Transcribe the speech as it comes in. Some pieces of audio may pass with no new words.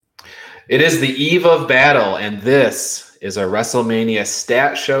It is the eve of battle, and this is a WrestleMania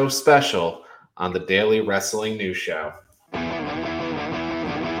Stat Show special on the Daily Wrestling News Show.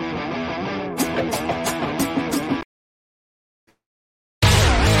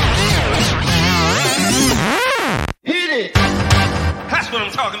 Hit it! That's what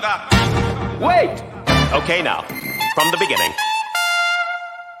I'm talking about. Wait! Okay, now, from the beginning.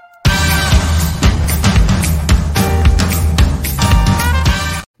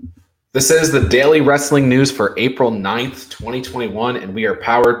 This is the Daily Wrestling News for April 9th, 2021, and we are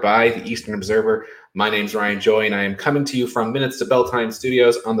powered by the Eastern Observer. My name's Ryan Joy, and I am coming to you from Minutes to Bell Time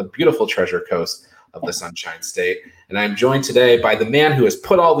Studios on the beautiful Treasure Coast of the Sunshine State. And I'm joined today by the man who has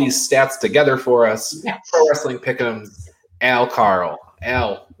put all these stats together for us, Pro Wrestling Pick'ems, Karl.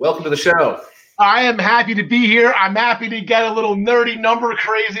 Al, welcome to the show. I am happy to be here. I'm happy to get a little nerdy number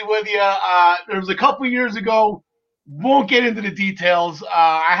crazy with you. There was a couple years ago. Won't get into the details.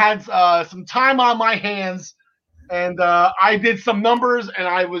 I had some time on my hands, and I did some numbers, and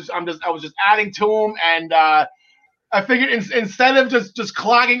I was just adding to them, and I figured instead of just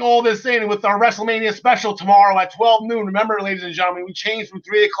clogging all this in with our WrestleMania special tomorrow at 12 noon. Remember, ladies and gentlemen, we changed from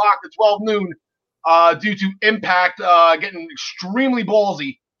 3 o'clock to 12 noon due to Impact getting extremely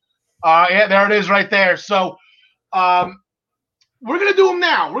ballsy. Yeah, there it is right there. So we're gonna do them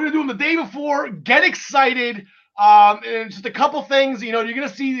now. We're gonna do them the day before. Get excited. And just a couple things, you're going to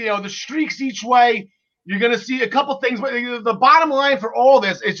see, the streaks each way. You're going to see a couple things. But the bottom line for all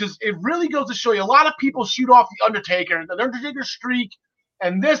this is just, it really goes to show you a lot of people shoot off the Undertaker streak,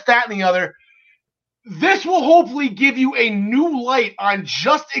 and this, that, and the other. This will hopefully give you a new light on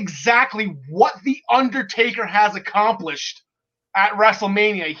just exactly what the Undertaker has accomplished at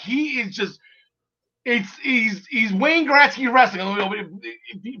WrestleMania. He is just, he's Wayne Gretzky wrestling.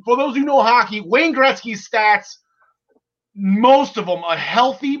 For those who know hockey, Wayne Gretzky's stats, most of them, a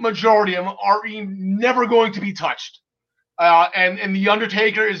healthy majority of them, are never going to be touched. And the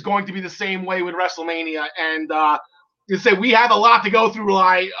Undertaker is going to be the same way with WrestleMania. And you say we have a lot to go through,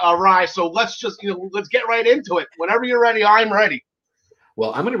 Rye. So let's just let's get right into it. Whenever you're ready, I'm ready.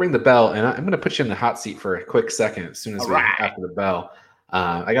 Well, I'm going to ring the bell, and I'm going to put you in the hot seat for a quick second as soon as after the bell.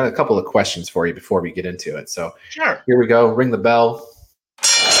 I got a couple of questions for you before we get into it. So sure. Here we go. Ring the bell.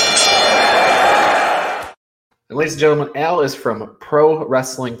 And ladies and gentlemen, Al is from Pro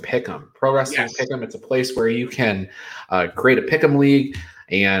Wrestling Pick'em. Pro Wrestling Pick'em, it's a place where you can create a Pick'em league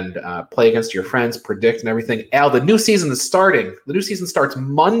and play against your friends, predict and everything. Al, the new season is starting. The new season starts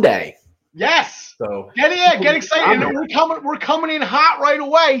Monday. Yes. So get excited. We're coming in hot right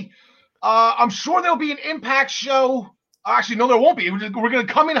away. I'm sure there'll be an Impact show. Actually, no, there won't be. We're going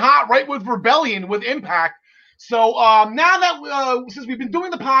to come in hot right with Rebellion with Impact. So now that since we've been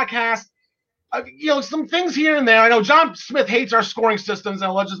doing the podcast, some things here and there. I know John Smith hates our scoring systems,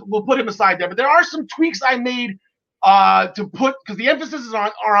 and we'll put him aside there. But there are some tweaks I made to put, because the emphasis is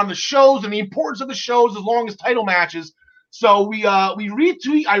on the shows and the importance of the shows as long as title matches. So I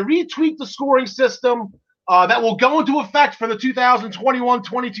retweaked the scoring system that will go into effect for the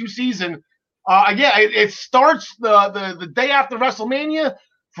 2021-22 season. It starts the day after WrestleMania.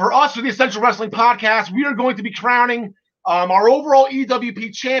 For us, for the Essential Wrestling Podcast, we are going to be crowning our overall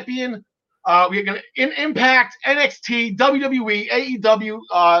EWP champion. We're going to in Impact, NXT, WWE,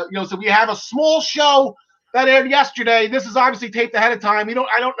 AEW. So we have a small show that aired yesterday. This is obviously taped ahead of time. I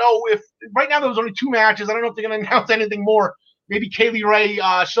don't know if right now there was only 2 matches. I don't know if they're going to announce anything more. Maybe Kaylee Ray,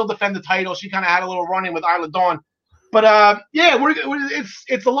 she'll defend the title. She kind of had a little run-in with Isla Dawn. But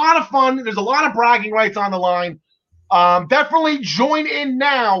it's a lot of fun. There's a lot of bragging rights on the line. Definitely join in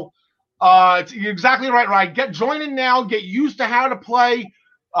now. You're exactly right, Ryan. Join in now. Get used to how to play.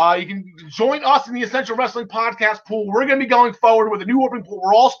 You can join us in the Essential Wrestling Podcast pool. We're going to be going forward with a new open pool.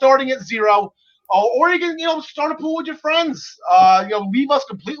 We're all starting at 0. Or you can, start a pool with your friends. Leave us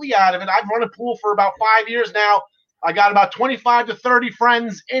completely out of it. I've run a pool for about 5 years now. I got about 25 to 30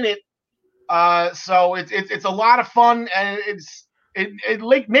 friends in it. So it's a lot of fun, and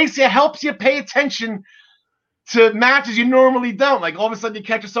it helps you pay attention to matches you normally don't. Like all of a sudden you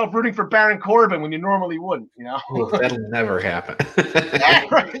catch yourself rooting for Baron Corbin when you normally wouldn't, Well, that'll never happen.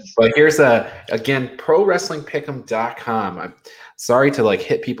 But here's again, ProWrestlingPick'em.com. I'm sorry to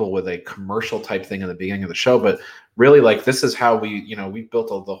hit people with a commercial type thing in the beginning of the show, but really this is how we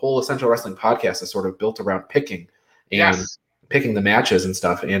built the whole Essential Wrestling Podcast is sort of built around picking and picking the matches and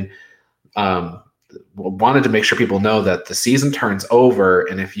stuff. And wanted to make sure people know that the season turns over,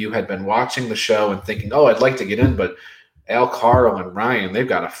 and if you had been watching the show and thinking, oh, I'd like to get in, but Karl, and Ryan, they've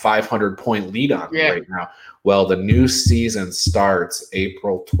got a 500-point lead on me right now. Well, the new season starts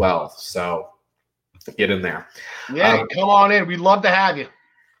April 12th, so get in there. Yeah, come on in. We'd love to have you.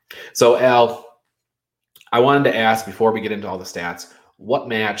 So, Al, I wanted to ask before we get into all the stats, what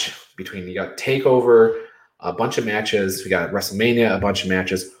match between you got TakeOver, a bunch of matches, we got WrestleMania, a bunch of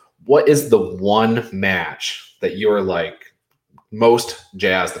matches. What is the one match that you're like most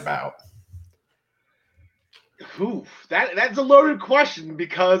jazzed about? Ooh, that's a loaded question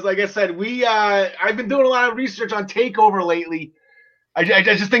because, like I said, I've been doing a lot of research on Takeover lately. I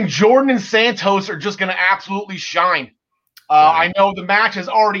just think Jordan and Santos are just going to absolutely shine. I know the match has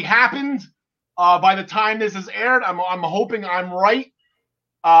already happened. By the time this is aired, I'm hoping I'm right.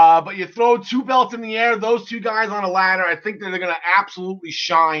 But you throw two belts in the air, those two guys on a ladder, I think they're going to absolutely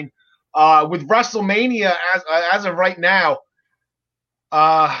shine. With WrestleMania as of right now,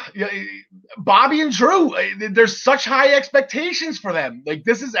 Bobby and Drew, there's such high expectations for them. Like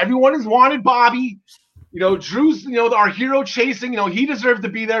everyone has wanted Bobby. Drew's, our hero chasing, he deserved to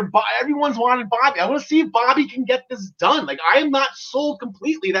be there. But everyone's wanted Bobby. I want to see if Bobby can get this done. Like, I am not sold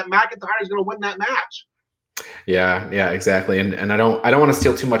completely that McIntyre is going to win that match. Yeah, exactly. And I don't want to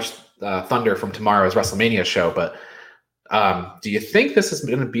steal too much thunder from tomorrow's WrestleMania show, but do you think this is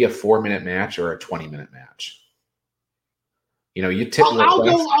going to be a 4-minute match or a 20-minute match? You tip. I'll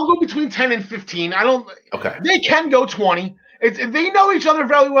go between 10 and 15. I don't. Okay. They can go 20. They know each other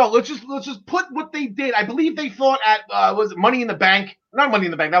very well. Let's just put what they did. I believe they fought at was it Money in the Bank? Not Money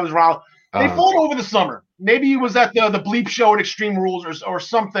in the Bank. That was Raw. They fought over the summer. Maybe it was at the Bleep show at Extreme Rules or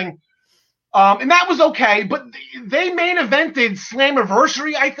something. And that was okay. But they main evented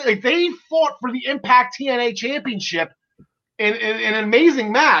Slammiversary. I think they fought for the Impact TNA Championship in an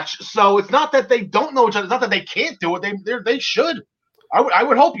amazing match. So it's not that they don't know each other. It's not that they can't do it. They should. I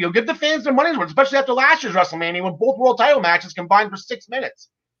would hope give the fans their money's worth, especially after last year's WrestleMania when both world title matches combined for 6 minutes.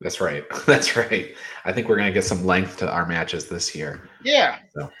 That's right. That's right. I think we're going to get some length to our matches this year. Yeah.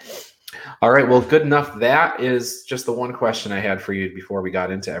 So, all right. Well, good enough. That is just the one question I had for you before we got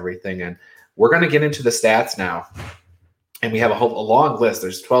into everything. And we're going to get into the stats now. And we have a long list.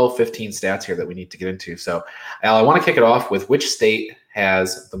 There's 12, 15 stats here that we need to get into. So, Al, I want to kick it off with which state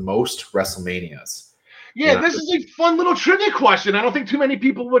has the most WrestleManias? Yeah, this is a fun little trivia question. I don't think too many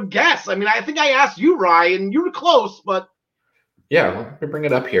people would guess. I mean, I think I asked you, Ryan. You were close, but yeah, let me bring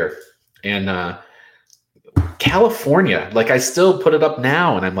it up here. And California, like I still put it up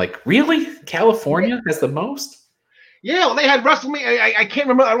now, and I'm like, really? California has the most? Yeah, well, they had WrestleMania. I can't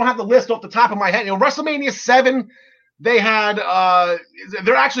remember. I don't have the list off the top of my head. WrestleMania 7. They had.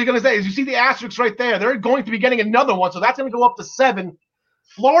 They're actually going to say, as you see the asterisks right there, they're going to be getting another one, so that's going to go up to 7.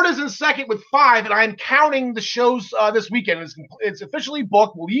 Florida's in second with 5, and I'm counting the shows this weekend. It's officially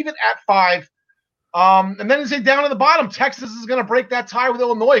booked. We'll leave it at 5. And then as they down at the bottom, Texas is going to break that tie with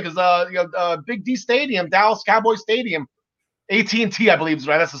Illinois because Big D Stadium, Dallas Cowboy Stadium, AT&T, I believe is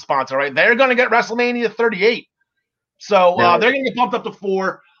right. That's the sponsor, right? They're going to get WrestleMania 38. So they're going to get bumped up to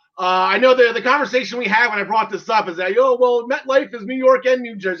 4. I know the conversation we had when I brought this up is that, MetLife is New York and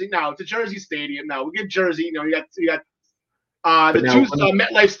New Jersey. No, it's a Jersey stadium. No, we get Jersey. You got the two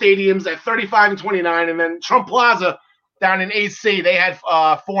MetLife stadiums at 35 and 29, and then Trump Plaza down in AC, they had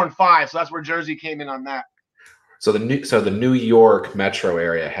 4 and 5, so that's where Jersey came in on that. So the New York metro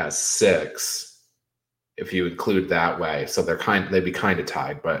area has 6, if you include that way. So they'd be kind of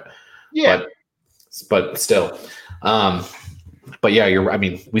tied, but yeah, but still, but yeah,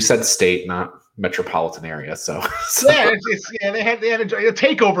 we said state, not metropolitan area. So yeah, they had a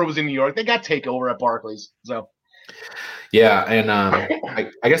TakeOver was in New York. They got TakeOver at Barclays, so. Yeah, and I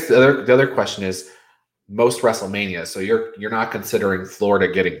guess the other question is most WrestleMania. So you're not considering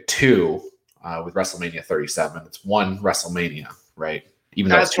Florida getting 2 with WrestleMania 37. It's 1 WrestleMania, right?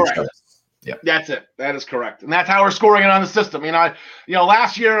 Even though it's 2 shows. Yeah, that's it. That is correct, and that's how we're scoring it on the system.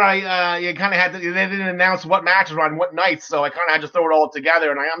 Last year you kind of had they didn't announce what matches were on what nights, so I kind of had to throw it all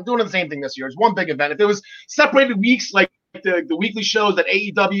together. And I'm doing the same thing this year. It's one big event. If it was separated weeks like the weekly shows that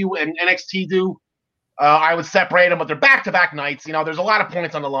AEW and NXT do. I would separate them, but they're back-to-back nights. There's a lot of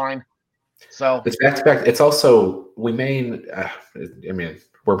points on the line. So it's back-to-back. It's also we're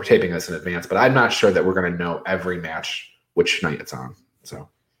taping this in advance, but I'm not sure that we're going to know every match which night it's on. So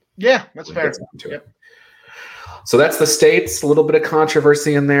yeah, that's fair. Yep. So that's the states. A little bit of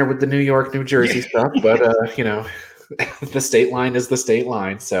controversy in there with the New York, New Jersey stuff, but the state line is the state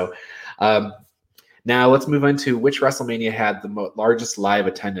line. So. Now let's move into which WrestleMania had the largest live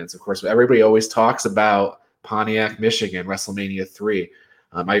attendance. Of course, everybody always talks about Pontiac, Michigan, WrestleMania 3.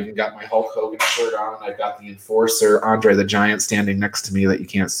 I even got my Hulk Hogan shirt on, and I've got the Enforcer, Andre the Giant, standing next to me that you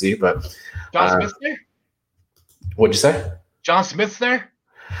can't see. But John Smith's there? What'd you say? John Smith's there?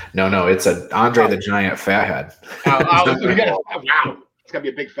 No, it's an Andre the Giant fathead. Wow, it's got to be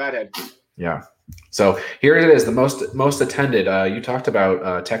a big fathead. Yeah. So here it is, the most attended. You talked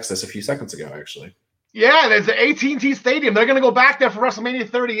about Texas a few seconds ago, actually. Yeah, there's the AT&T Stadium. They're going to go back there for WrestleMania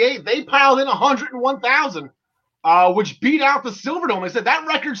 38. They piled in 101,000, which beat out the Silverdome. They said that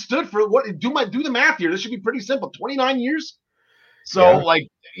record stood for what? Do the math here. This should be pretty simple. 29 years. So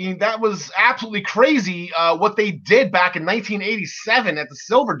that was absolutely crazy. What they did back in 1987 at the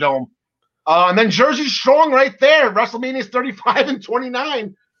Silverdome, and then Jersey Strong right there. WrestleMania's 35 and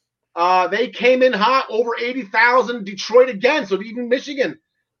 29. They came in hot, over 80,000. Detroit again. So even Michigan.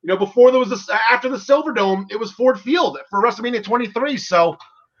 Before there was after the Silverdome, it was Ford Field for WrestleMania 23. So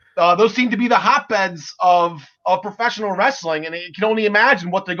those seem to be the hotbeds of professional wrestling, and you can only imagine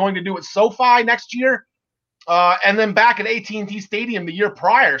what they're going to do at SoFi next year, and then back at AT&T Stadium the year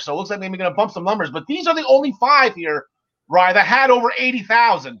prior. So it looks like they're going to bump some numbers. But these are the only 5 here, right, that had over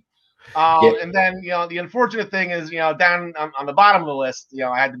 80,000. And then, the unfortunate thing is, down on the bottom of the list,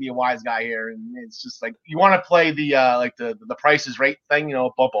 I had to be a wise guy here. And it's just like, you want to play the Price is Right thing,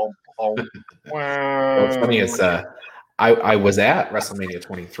 What's funny is I was at WrestleMania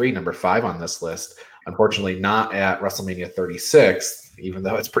 23, number 5 on this list. Unfortunately, not at WrestleMania 36, even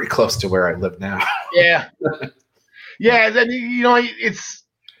though it's pretty close to where I live now. Yeah. Yeah. Then,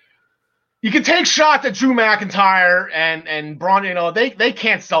 you can take shots at Drew McIntyre and Braun. They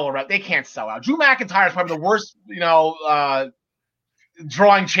can't sell out. They can't sell out. Drew McIntyre is probably the worst,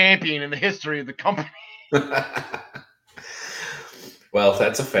 drawing champion in the history of the company. Well,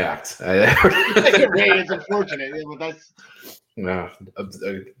 that's a fact. It's unfortunate. That's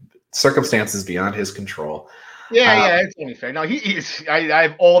circumstances beyond his control. Yeah, it's only fair. No, I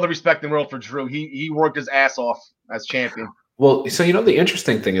have all the respect in the world for Drew. He worked his ass off as champion. Well, so the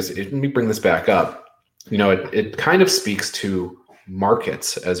interesting thing is, let me bring this back up. It kind of speaks to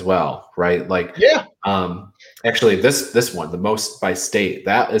markets as well, right? Like, actually, this one, the most by state,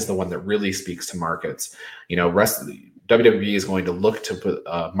 that is the one that really speaks to markets. WWE is going to look to put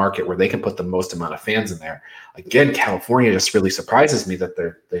a market where they can put the most amount of fans in there. Again, California just really surprises me that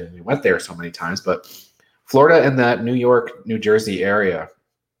they went there so many times, but Florida and that New York, New Jersey area,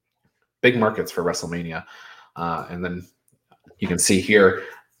 big markets for WrestleMania, and then. You can see here,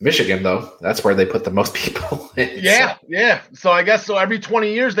 Michigan, though, that's where they put the most people in. Yeah. So I guess every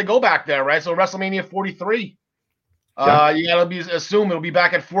 20 years they go back there, right? So WrestleMania 43, you got to assume it'll be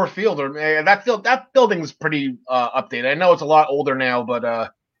back at Ford Field. Or that building's pretty updated. I know it's a lot older now,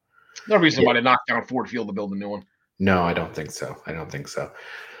 but no reason why to knock down Ford Field to build a new one. No, I don't think so.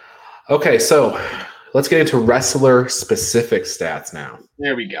 Okay, so let's get into wrestler-specific stats now.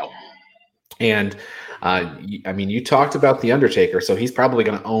 There we go. And you talked about The Undertaker, so he's probably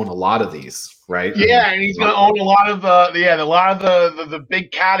going to own a lot of these, right? Yeah, and he's going to own a lot of the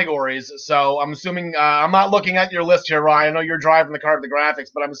big categories. So I'm assuming I'm not looking at your list here, Ryan. I know you're driving the car of the graphics,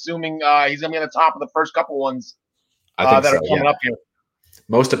 but I'm assuming he's going to be on the top of the first couple ones that are coming up here.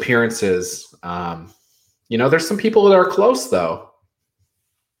 Most appearances. There's some people that are close though.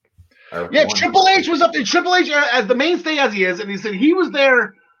 Yeah, Triple H was up there. Triple H as the mainstay as he is, and he said he was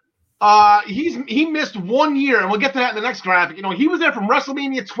there. He missed 1 year, and we'll get to that in the next graphic. He was there from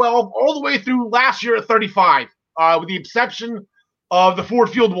WrestleMania 12 all the way through last year at 35, with the exception of the Ford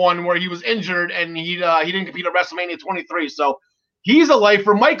Field one where he was injured and he didn't compete at WrestleMania 23. So he's a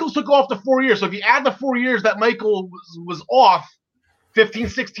lifer. Michaels took off the 4 years. So if you add the 4 years that Michael was off, 15,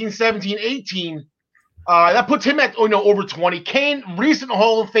 16, 17, 18, that puts him at over 20. Kane, recent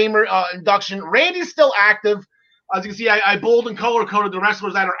Hall of Famer induction. Randy's still active. As you can see, I bold and color-coded the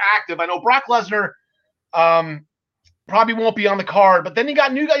wrestlers that are active. I know Brock Lesnar probably won't be on the card, but then you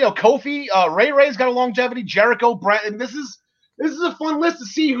got new guy, Kofi, Ray's got a longevity, Jericho, Brett, and this is a fun list to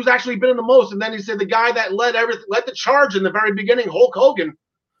see who's actually been in the most. And then he said the guy that led the charge in the very beginning, Hulk Hogan,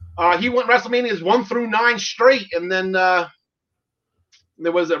 he went WrestleManias 1 through 9 straight, and then there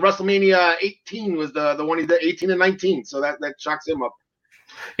was WrestleMania 18 was the one he did, 18 and 19, so that shocks him up.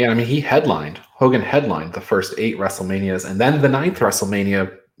 Yeah, Hogan headlined the first 8 WrestleManias, and then the 9th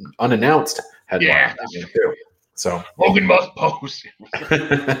WrestleMania unannounced headline. Yeah. Too. So Hogan must pose.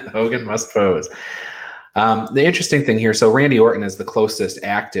 Hogan must pose. The interesting thing here, so Randy Orton is the closest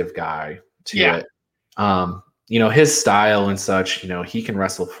active guy to it. His style and such, he can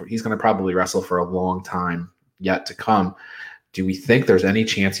wrestle he's going to probably wrestle for a long time yet to come. Do we think there's any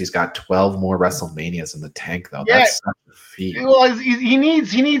chance he's got 12 more WrestleManias in the tank, though? Yeah. That's such a feat. Well, he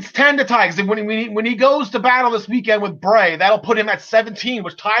needs 10 to tie. Because when he goes to battle this weekend with Bray, that'll put him at 17,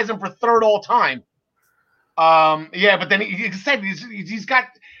 which ties him for 3rd all time. But then he said he's got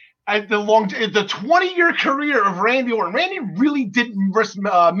the 20-year career of Randy Orton. Randy really didn't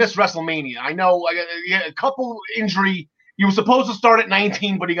miss WrestleMania. I know a couple injury He was supposed to start at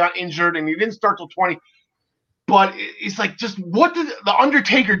 19, but he got injured, and he didn't start till 20. But it's like, just what did the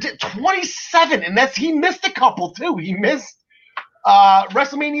Undertaker did? 27, and he missed a couple too. He missed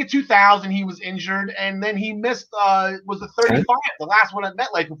WrestleMania 2000. He was injured, and then he missed was the 35, the last one at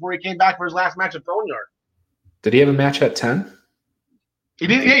MetLife before he came back for his last match at Boneyard. Did he have a match at 10? He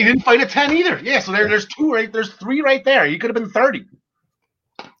didn't. Yeah, he didn't fight at 10 either. Yeah, so there's two right. There's three right there. He could have been 30.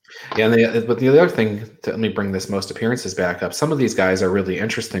 Yeah, but the other thing, let me bring this most appearances back up. Some of these guys are really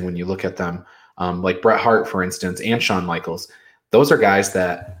interesting when you look at them, like Bret Hart, for instance, and Shawn Michaels. Those are guys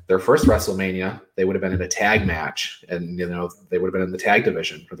that their first WrestleMania, they would have been in a tag match, and they would have been in the tag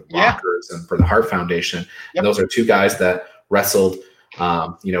division for the Rockers and for the Hart Foundation. Yep. And those are two guys that wrestled.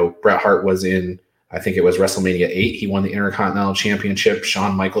 Bret Hart was in, I think it was WrestleMania 8. He won the Intercontinental Championship.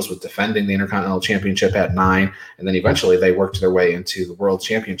 Shawn Michaels was defending the Intercontinental Championship at 9. And then eventually they worked their way into the World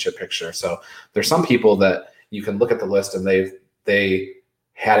Championship picture. So there's some people that you can look at the list and they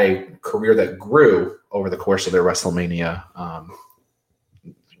had a career that grew over the course of their WrestleMania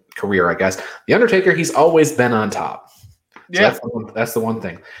career, I guess. The Undertaker, he's always been on top. So yeah, that's the one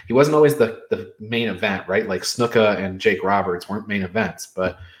thing. He wasn't always the main event, right? Like Snuka and Jake Roberts weren't main events,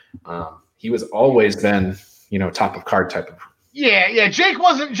 but he was always been, top of card type of. Yeah. Jake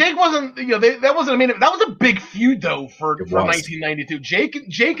wasn't. That wasn't a main event. That was a big feud though for 1992.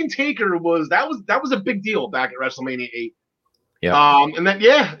 Jake and Taker was a big deal back at WrestleMania 8. Yeah. And then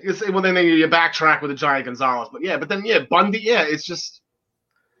then you backtrack with the Giant Gonzalez, but then Bundy. Yeah, it's just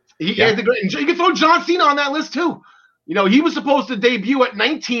you can throw John Cena on that list too. He was supposed to debut at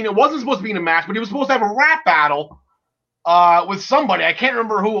 19. It wasn't supposed to be in a match, but he was supposed to have a rap battle with somebody. I can't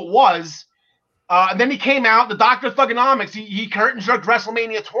remember who it was. And then he came out, the Dr. Thugonomics. He curtain jerked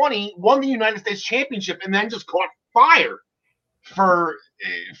WrestleMania 20, won the United States Championship, and then just caught fire for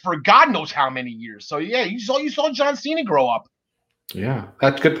God knows how many years. So yeah, you saw John Cena grow up. Yeah,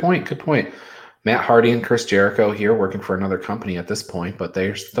 that's good point. Good point. Matt Hardy and Chris Jericho here working for another company at this point, but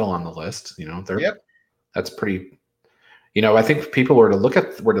they're still on the list. That's pretty. I think if people were to look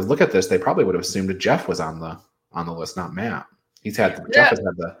at this, they probably would have assumed that Jeff was on the list, not Matt.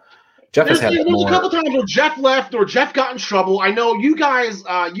 Jeff has had a couple times where Jeff left or Jeff got in trouble. I know you guys.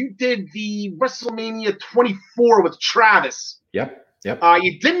 You did the WrestleMania 24 with Travis. Yep.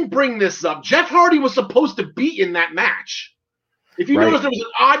 You didn't bring this up. Jeff Hardy was supposed to be in that match. If you notice, there was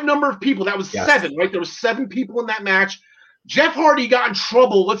an odd number of people. That was 7, right? There were 7 people in that match. Jeff Hardy got in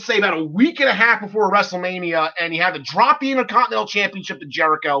trouble, let's say about a week and a half before WrestleMania, and he had to drop the Intercontinental Championship to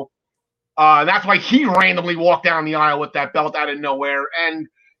Jericho. That's why he randomly walked down the aisle with that belt out of nowhere. And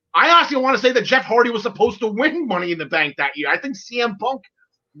I honestly want to say that Jeff Hardy was supposed to win Money in the Bank that year. I think CM Punk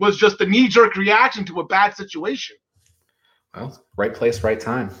was just a knee-jerk reaction to a bad situation. Well, right place, right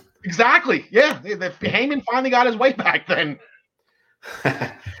time. Exactly. Yeah, Heyman finally got his way back then.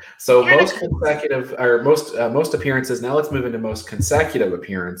 So most consecutive or most appearances. Now let's move into most consecutive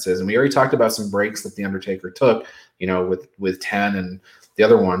appearances, and we already talked about some breaks that the Undertaker took, with 10 and the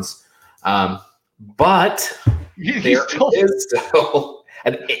other ones. But there is still,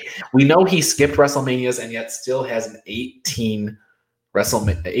 and we know he skipped WrestleManias and yet still has an 18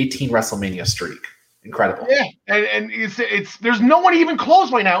 WrestleMania streak. Incredible. Yeah, and it's there's no one even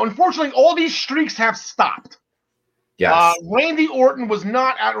close right now. Unfortunately, all these streaks have stopped. Yes. Randy Orton was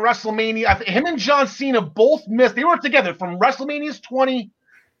not at WrestleMania. Him and John Cena both missed. They were together from WrestleManias 20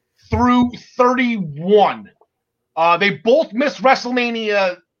 through 31. They both missed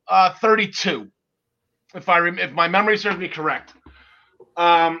WrestleMania 32, if my memory serves me correct.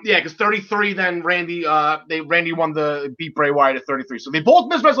 Because 33, then Randy beat Bray Wyatt at 33. So they both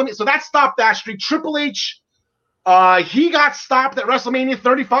missed WrestleMania. So that stopped that streak. Triple H, he got stopped at WrestleMania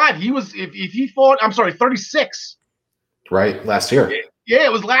 35. He was if he fought, 36. Right, last year. Yeah,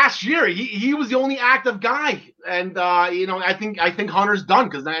 it was last year. He was the only active guy, and I think Hunter's done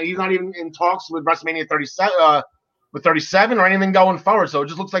because he's not even in talks with WrestleMania 37 or anything going forward. So it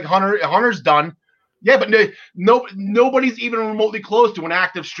just looks like Hunter's done. Yeah, but nobody's even remotely close to an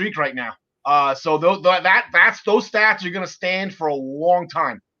active streak right now. So those stats are going to stand for a long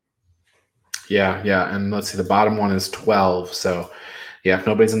time. Yeah, and let's see, the bottom one is 12. So yeah, if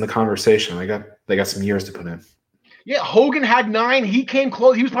nobody's in the conversation, they got some years to put in. Yeah, Hogan had 9. He came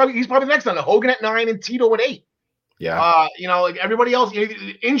close. He's probably the next one. Hogan at 9 and Tito at 8. Yeah. Like everybody else,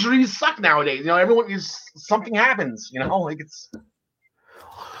 injuries suck nowadays. Something happens. It's.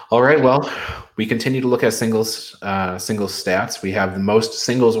 All right. Well, we continue to look at singles stats. We have the most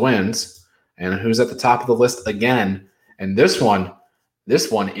singles wins, and who's at the top of the list again? And this one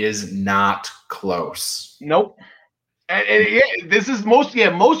is not close. Nope. This is most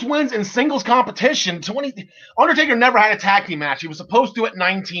wins in singles competition. Undertaker never had a tag team match. He was supposed to at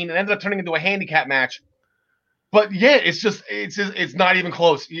 19 and ended up turning into a handicap match. But yeah, it's not even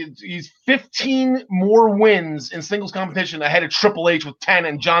close. He's 15 more wins in singles competition ahead of Triple H with 10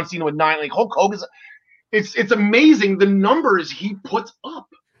 and John Cena with 9. Like Hulk Hogan's, it's amazing the numbers he puts up,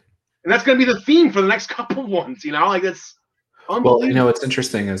 and that's going to be the theme for the next couple of ones. Like it's unbelievable. Well, what's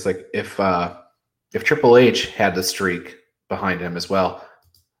interesting is like if Triple H had the streak behind him as well,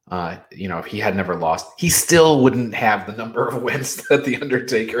 if he had never lost, he still wouldn't have the number of wins that the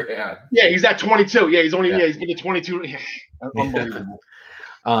Undertaker had. Yeah, he's at 22. Yeah, he's been at 22. Yeah. Unbelievable.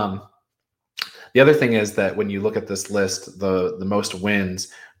 The other thing is that when you look at this list, the most wins,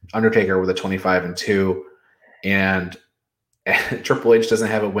 Undertaker with a 25-2, and Triple H doesn't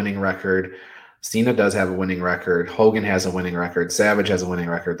have a winning record. Cena does have a winning record. Hogan has a winning record. Savage has a winning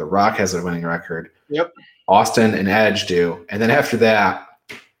record. The Rock has a winning record. Yep. Austin and Edge do. And then after that,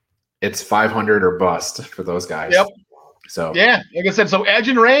 it's 500 or bust for those guys. Yep. So yeah, like I said, so Edge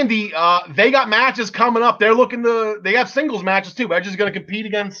and Randy, they got matches coming up. They have singles matches too. Edge is going to compete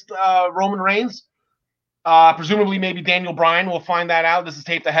against Roman Reigns. Presumably, maybe Daniel Bryan. We'll find that out. This is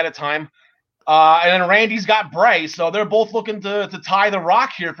taped ahead of time. And then Randy's got Bray, so they're both looking to tie the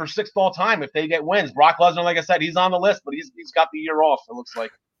Rock here for 6th all time if they get wins. Brock Lesnar, like I said, he's on the list, but he's got the year off, it looks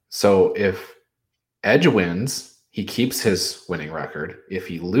like. So if Edge wins, he keeps his winning record. If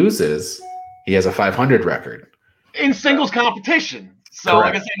he loses, he has a 500 record in singles competition. So,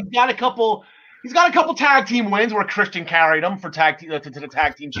 correct. Like I said, he's got a couple tag team wins where Christian carried him for to the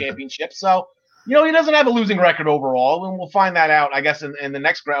tag team championship. So. He doesn't have a losing record overall, and we'll find that out, I guess, in the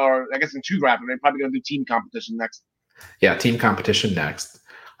next or I guess in 2 graphics. They're probably going to do team competition next. Yeah, team competition next.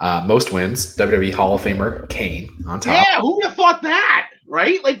 Most wins, WWE Hall of Famer Kane on top. Yeah, who would have thought that,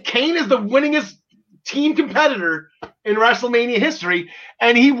 right? Like, Kane is the winningest team competitor in WrestleMania history,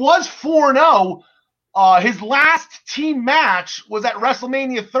 and he was 4-0. His last team match was at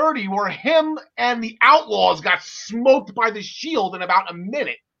WrestleMania 30, where him and the Outlaws got smoked by the Shield in about a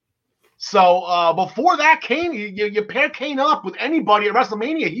minute. So before that, Kane, you pair Kane up with anybody at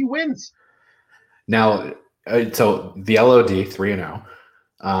WrestleMania, he wins. Now, so the LOD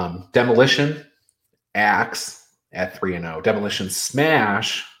 3-0, Demolition, Axe at 3-0, Demolition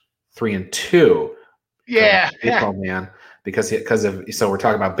Smash 3-2. Yeah, man, because so we're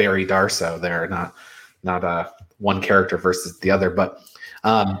talking about Barry Darso there, not one character versus the other, but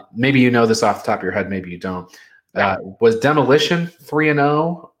maybe you know this off the top of your head, maybe you don't. Was Demolition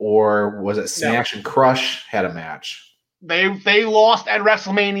 3-0, or was it Smash and Crush had a match? They lost at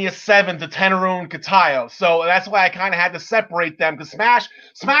WrestleMania 7 to Tenryu and Katayo, so that's why I kind of had to separate them, because Smash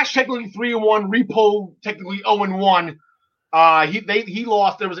technically 3-1, Repo technically 0-1. He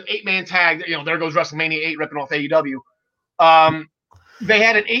lost. There was an 8-man tag. There goes WrestleMania 8 ripping off AEW. They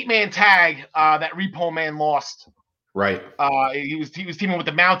had an 8-man tag that Repo Man lost. Right. He was teaming with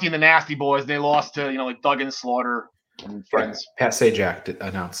the Mountie and the Nasty Boys. They lost to like Duggan, Slaughter, and friends. Pat Sajak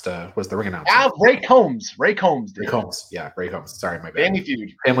announced was the ring announcer. Ray Combs. Ray Combs. Yeah, Ray Combs. Sorry, my bad.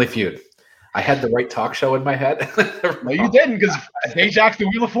 Family Feud. I had the right talk show in my head. No, you didn't, because Sajak's the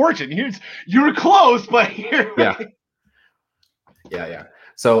Wheel of Fortune. You were close, but yeah.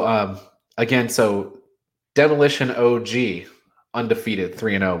 So again, Demolition OG. Undefeated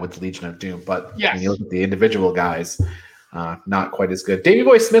 3-0 with Legion of Doom, but yes. When you look at the individual guys, not quite as good. Davey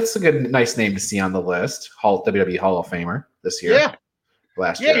Boy Smith's a nice name to see on the list. WWE Hall of Famer this year. Yeah.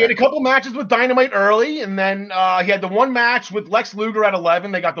 Last year. He had a couple matches with Dynamite early, and then he had the one match with Lex Luger at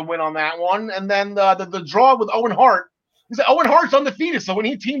 11. They got the win on that one, and then the draw with Owen Hart. Owen Hart's undefeated, so when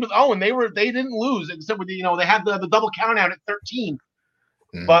he teamed with Owen, they didn't lose, except with they had the double count out at 13.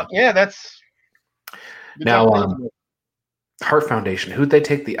 But yeah, that's now. Heart Foundation. Who'd they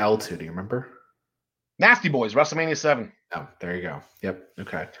take the L to? Do you remember? Nasty Boys, WrestleMania 7. Oh, there you go. Yep.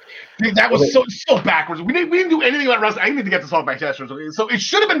 Okay. Dude, that was so backwards. We didn't do anything about wrestling. I need to get this off my chest. So it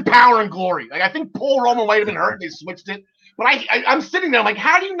should have been Power and Glory. Like, I think Paul Roman might have been hurt and they switched it. But I'm sitting there, I'm like,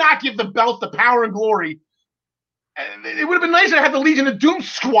 how do you not give the belt to Power and Glory? And it would have been nicer to have the Legion of Doom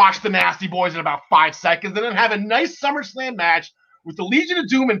squash the Nasty Boys in about 5 seconds and then have a nice SummerSlam match with the Legion of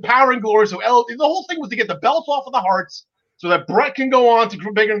Doom and Power and Glory. So the whole thing was to get the belts off of the Hearts, so that Brett can go on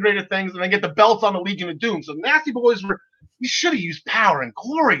to bigger and greater things, and then get the belts on the Legion of Doom. So the Nasty Boys we should have used Power and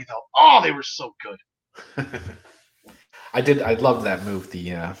Glory, though. Oh, they were so good. I loved that move,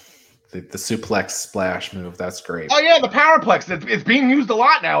 the suplex splash move. That's great. Oh, yeah, the Powerplex. It's being used a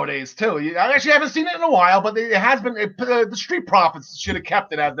lot nowadays, too. I actually haven't seen it in a while, but it has been. The Street Profits should have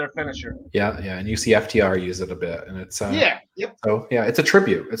kept it as their finisher. Yeah, and you see FTR use it a bit, and it's yeah, yep. So yeah, it's a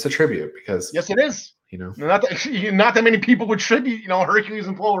tribute. It's a tribute because yes, it is. Not that many people would tribute, Hercules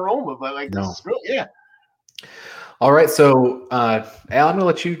and Paul Roma, but like this is real, yeah. All right, so Al, I'm gonna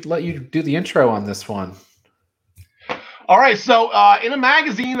let you do the intro on this one. All right, so in a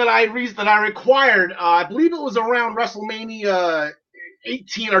magazine that I required, I believe it was around WrestleMania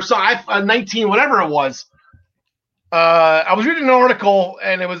 18 or so, 19, whatever it was. I was reading an article,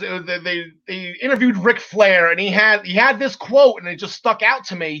 and they interviewed Ric Flair, and he had this quote, and it just stuck out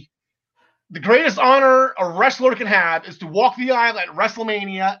to me. The greatest honor a wrestler can have is to walk the aisle at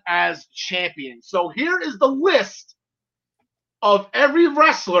WrestleMania as champion. So here is the list of every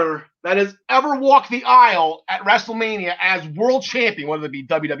wrestler that has ever walked the aisle at WrestleMania as world champion, whether it be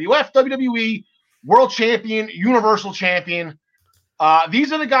WWF, WWE, world champion, universal champion.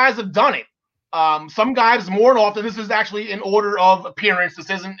 These are the guys that have done it. Some guys more often. This is actually in order of appearance. This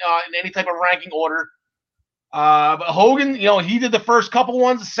isn't in any type of ranking order. But Hogan, he did the first couple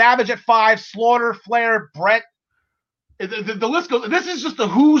ones. Savage at 5, Slaughter, Flair, Brett. The list goes. This is just the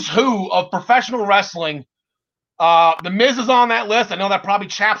who's who of professional wrestling. The Miz is on that list. I know that probably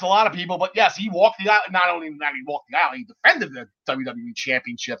chaps a lot of people, but yes, he walked the aisle. Not only that he walked the aisle, he defended the WWE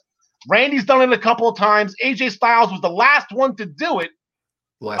Championship. Randy's done it a couple of times. AJ Styles was the last one to do it.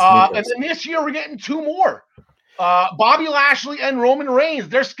 And then this year we're getting 2 more. Bobby Lashley and Roman Reigns,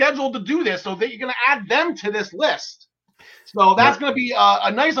 they're scheduled to do this, so you're going to add them to this list. So that's going to be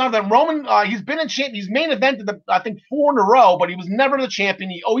a nice honor. That Roman, he's been in he's main evented, I think 4 in a row, but he was never the champion.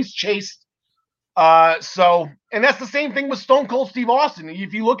 He always chased. And that's the same thing with Stone Cold Steve Austin.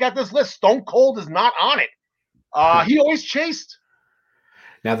 If you look at this list, Stone Cold is not on it. He always chased.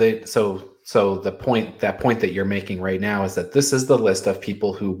 Now the point that you're making right now is that this is the list of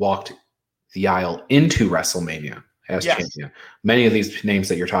people who walked the aisle into WrestleMania as champion. Many of these names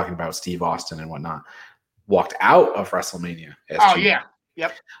that you're talking about, Steve Austin and whatnot, walked out of WrestleMania as champion.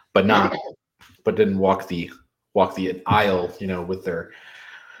 Yep. But didn't walk the aisle, with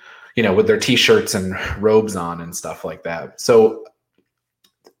their t-shirts and robes on and stuff like that. So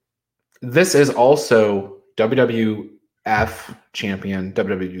this is also WWF champion,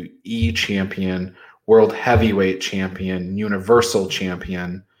 WWE champion, World Heavyweight champion, Universal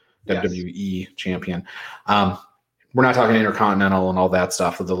champion, WWE champion. We're not talking Intercontinental and all that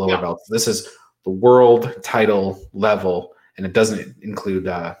stuff with the lower belts. This is the world title level, and it doesn't include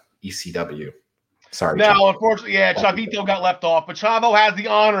ECW. Sorry. Now, Chavo. Unfortunately, Chavito got left off, but Chavo has the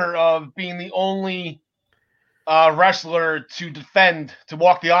honor of being the only wrestler to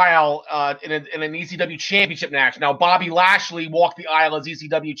walk the aisle in an ECW championship match. Now, Bobby Lashley walked the aisle as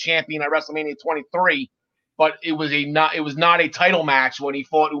ECW champion at WrestleMania 23, but it was not a title match when he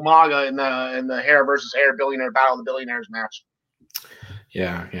fought Umaga in the hair versus hair billionaire battle of the billionaires match.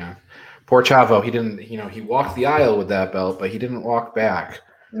 Yeah. Poor Chavo. He didn't, he walked the aisle with that belt, but he didn't walk back.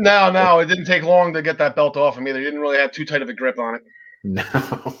 No, it didn't take long to get that belt off him either. He didn't really have too tight of a grip on it.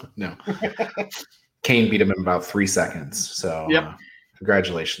 No. Kane beat him in about 3 seconds. So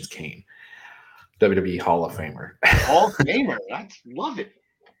congratulations, Kane. WWE Hall of Famer. Hall of Famer. I love it.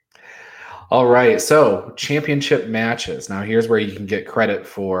 All right. So championship matches. Now here's where you can get credit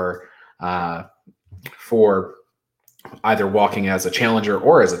for either walking as a challenger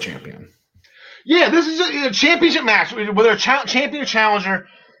or as a champion. Yeah, this is a championship match, whether a champion or challenger.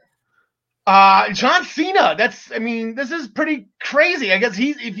 John Cena. This is pretty crazy. I guess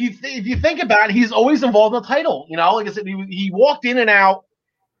if you think about it, he's always involved in the title. Like I said, he walked in and out.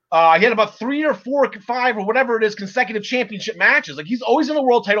 He had about 3 or 4 or 5 or whatever it is consecutive championship matches. Like he's always in the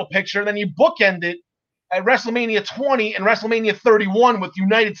world title picture. And then you bookend it at WrestleMania 20 and WrestleMania 31 with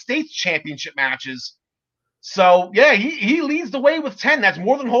United States Championship matches. So yeah, he leads the way with 10. That's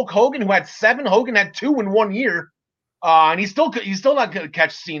more than Hulk Hogan, who had 7. Hogan had 2 in 1 year. And he's still not going to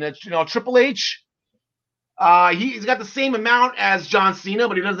catch Cena. Triple H, he's got the same amount as John Cena,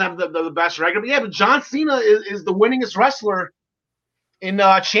 but he doesn't have the best record. But John Cena is the winningest wrestler in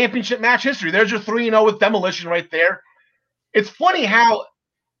championship match history. There's your 3-0 with Demolition right there. It's funny how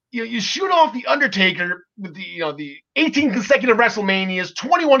you shoot off the Undertaker with the 18 consecutive WrestleManias,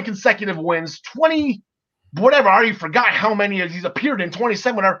 21 consecutive wins, 20 whatever. I already forgot how many he's appeared in,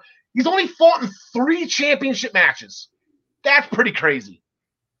 27 whatever. He's only fought in 3 championship matches. That's pretty crazy.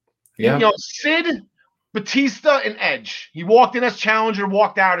 Yeah. Sid, Batista, and Edge. He walked in as challenger,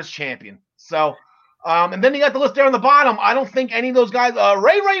 walked out as champion. So, and then you got the list there on the bottom. I don't think any of those guys.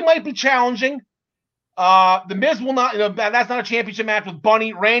 Ray might be challenging. The Miz will not. That's not a championship match with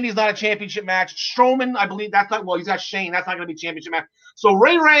Bunny. Randy's not a championship match. Strowman, I believe that's not. Well, he's got Shane. That's not going to be a championship match. So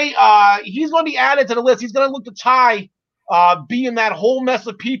Ray, he's going to be added to the list. He's going to look to tie. Be in that whole mess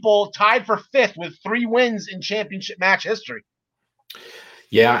of people tied for 5th with 3 wins in championship match history.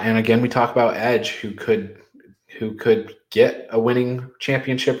 Yeah, and again, we talk about Edge, who could get a winning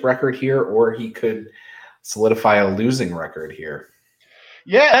championship record here, or he could solidify a losing record here.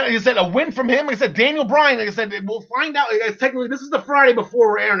 Yeah, like I said, a win from him. Like I said, Daniel Bryan, like I said, we'll find out. Technically, this is the Friday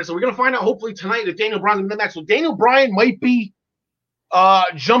before we're airing it, so we're going to find out hopefully tonight if Daniel Bryan's in the match. So Daniel Bryan might be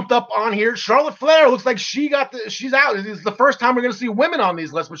jumped up on here. Charlotte Flair looks like she's out. It's the first time we're going to see women on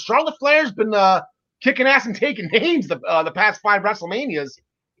these lists, but Charlotte Flair's been kicking ass and taking names the past 5 WrestleManias.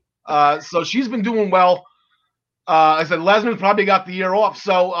 So she's been doing well. I said Lesnar's probably got the year off.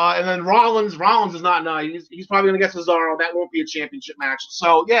 So and then Rollins is not. No, he's probably going to get Cesaro. That won't be a championship match.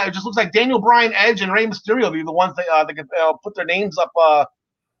 So yeah, it just looks like Daniel Bryan, Edge, and Rey Mysterio will be the ones that can put their names up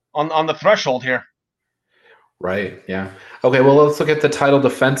on the threshold here. Right. Yeah. Okay. Well, let's look at the title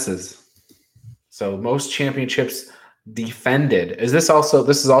defenses. So most championships defended. This is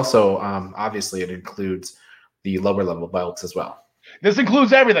also obviously it includes the lower level belts as well. This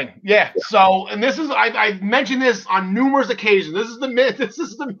includes everything. Yeah. So, and this is I've mentioned this on numerous occasions. This is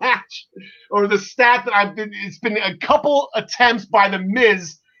the match or the stat that it's been a couple attempts by the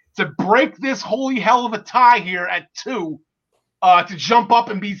Miz to break this holy hell of a tie here at 2, to jump up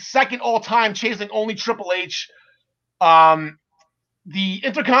and be second all time, chasing only Triple H. The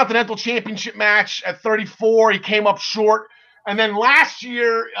Intercontinental Championship match at 34, he came up short. And then last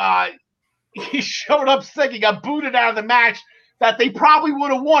year, he showed up sick. He got booted out of the match that they probably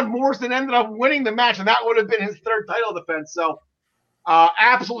would have won. Morrison ended up winning the match, and that would have been his 3rd title defense. So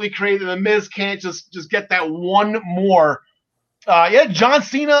absolutely crazy. The Miz can't just get that one more. Yeah, John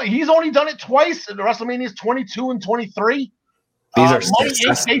Cena, he's only done it twice in the WrestleManias 22 and 23. These are Money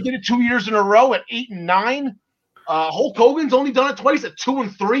Inc. They did it 2 years in a row at 8 and 9. Hulk Hogan's only done it twice at 2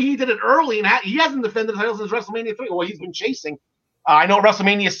 and 3. He did it early, and he hasn't defended the title since WrestleMania 3. Well, he's been chasing. I know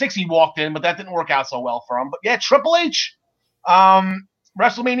WrestleMania 6 he walked in, but that didn't work out so well for him. But yeah, Triple H,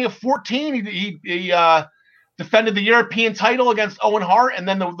 WrestleMania 14, he defended the European title against Owen Hart, and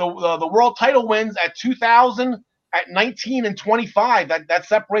then the world title wins at 2000 at 19 and 25. That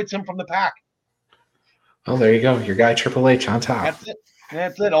separates him from the pack. Oh, there you go. Your guy Triple H on top.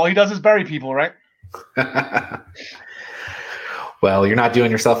 That's it. All he does is bury people, right? Well, you're not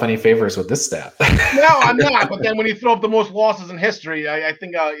doing yourself any favors with this stat. No, I'm not. But then when you throw up the most losses in history, I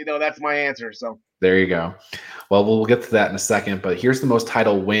think that's my answer. So there you go. Well, we'll get to that in a second. But here's the most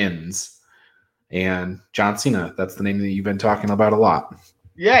title wins, and John Cena. That's the name that you've been talking about a lot.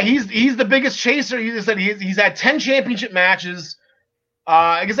 Yeah, he's the biggest chaser. He said he's had 10 championship matches.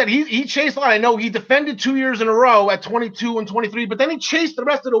 Like I said, he chased a lot. I know he defended 2 years in a row at 22 and 23, but then he chased the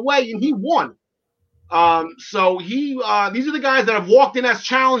rest of the way and he won. So these are the guys that have walked in as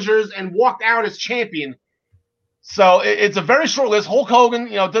challengers and walked out as champion. So it's a very short list. Hulk Hogan,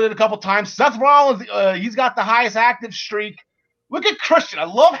 did it a couple times. Seth Rollins, he's got the highest active streak. Look at Christian. I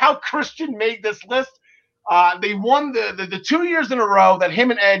love how Christian made this list. They won the 2 years in a row that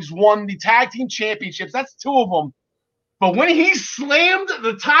him and Edge won the tag team championships. That's 2 of them. But when he slammed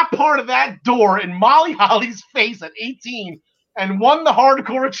the top part of that door in Molly Holly's face at 18 and won the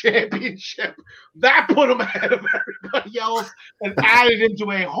Hardcore Championship, that put him ahead of everybody else and added him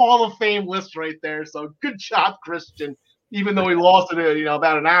to a Hall of Fame list right there. So good job, Christian, even though he lost it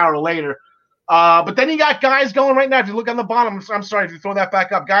about an hour later. But then you got guys going right now. If you look on the bottom, I'm sorry, if you throw that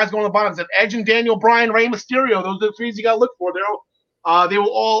back up, guys going on the bottom, said Edge and Daniel Bryan, Rey Mysterio. Those are the 3 you got to look for. They will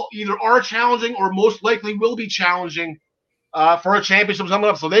all either are challenging or most likely will be challenging for a championship coming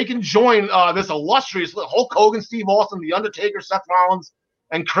up, so they can join this illustrious Hulk Hogan, Steve Austin, The Undertaker, Seth Rollins,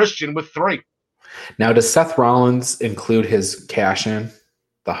 and Christian with 3. Now, does Seth Rollins include his cash-in,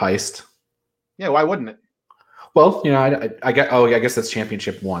 the heist? Yeah, why wouldn't it? Well, I guess that's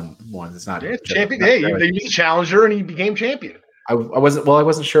championship one. It's not champion. Hey, he was a challenger and he became champion. I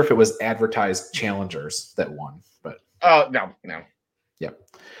wasn't sure if it was advertised challengers that won, but no. Yeah.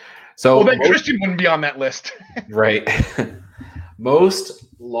 So then Christian wouldn't be on that list. Right. Most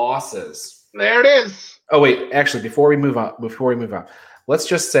losses. There it is. Oh wait, actually, before we move on, let's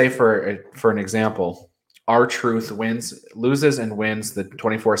just say for an example, R-Truth loses and wins the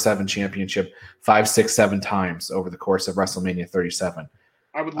 24/7 championship 5, 6, 7 times over the course of WrestleMania 37.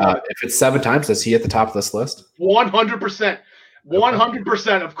 I would love if it's 7 times, is he at the top of this list? 100%.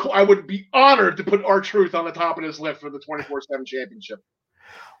 100%. Of course, I would be honored to put R-Truth on the top of this list for the 24/7 championship.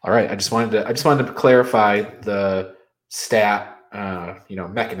 All right, I just wanted to clarify the stat,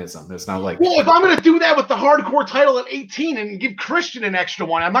 mechanism. It's not like, well, if I'm going to do that with the hardcore title at 18 and give Christian an extra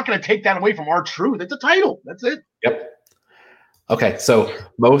one, I'm not going to take that away from R-Truth. It's a title. That's it. Yep. Okay, so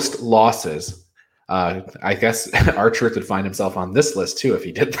most losses. I guess R-Truth would find himself on this list too if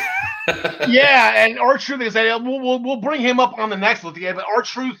he did that. Yeah, and R-Truth, they say we'll bring him up on the next list. Yeah, but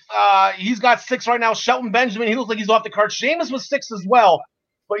R-Truth, he's got 6 right now. Shelton Benjamin, he looks like he's off the card. Sheamus was 6 as well.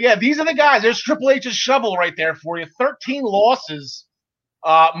 But yeah, these are the guys. There's Triple H's shovel right there for you. 13 losses,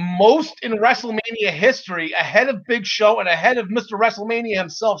 most in WrestleMania history, ahead of Big Show and ahead of Mr. WrestleMania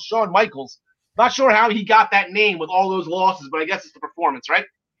himself, Shawn Michaels. Not sure how he got that name with all those losses, but I guess it's the performance, right?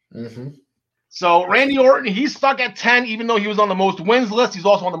 Mm-hmm. So Randy Orton, he's stuck at 10, even though he was on the most wins list. He's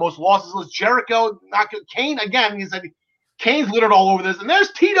also on the most losses list. Jericho, not good. Kane, again, he said Kane's littered all over this. And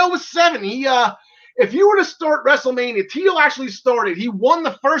there's Tito with 7. He, if you were to start WrestleMania, Tito actually started. He won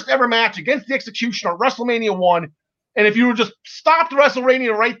the first ever match against the Execution on WrestleMania 1. And if you were just stopped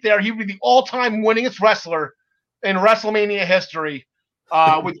WrestleMania right there, he would be the all-time winningest wrestler in WrestleMania history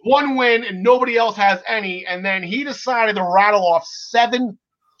with 1 win, and nobody else has any. And then he decided to rattle off 7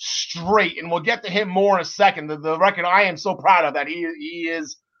 straight, and we'll get to him more in a second. The record I am so proud of that he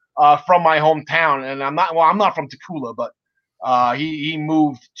is from my hometown, and I'm not from Tacoma, but he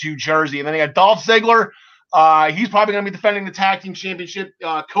moved to Jersey. And then they got Dolph Ziggler. He's probably going to be defending the tag team championship.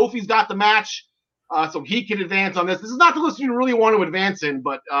 Kofi's got the match, so he can advance on this. This is not the list you really want to advance in,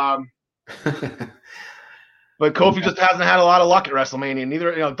 but Kofi just hasn't had a lot of luck at WrestleMania.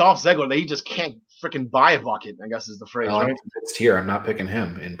 Neither, Dolph Ziggler, he just can't freaking buy a bucket, I guess is the phrase, right? It's here. I'm not picking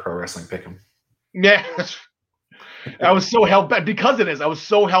him in Pro Wrestling Pick'em. Yeah. I was so hell-bent because of this. I was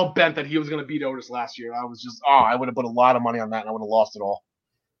so hell-bent that he was going to beat Otis last year. I was just, I would have put a lot of money on that, and I would have lost it all.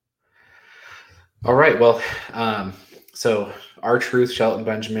 All right. Well, so R-Truth, Shelton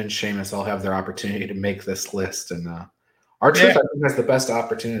Benjamin, Sheamus all have their opportunity to make this list. And R-Truth, I think, has the best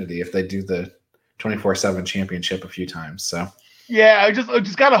opportunity if they do the 24/7 championship a few times. So yeah, I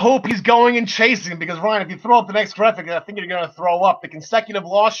just gotta hope he's going and chasing, because Ryan, if you throw up the next graphic, I think you're gonna throw up the consecutive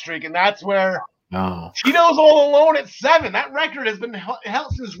loss streak, and that's where Tito's all alone at 7. That record has been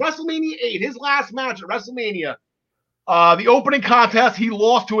held since WrestleMania 8, his last match at WrestleMania. The opening contest, he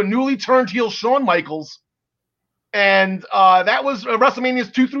lost to a newly turned heel Shawn Michaels, and that was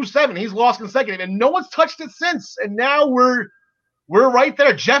WrestleManias 2 through 7. He's lost consecutive, and no one's touched it since. And now we're right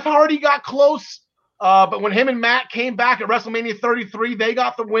there. Jeff Hardy got close. But when him and Matt came back at WrestleMania 33, they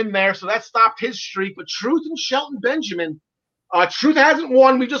got the win there, so that stopped his streak. But Truth and Shelton Benjamin, Truth hasn't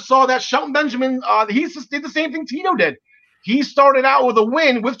won. We just saw that. Shelton Benjamin, he just did the same thing Tito did. He started out with a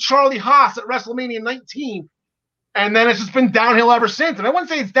win with Charlie Haas at WrestleMania 19, and then it's just been downhill ever since. And I wouldn't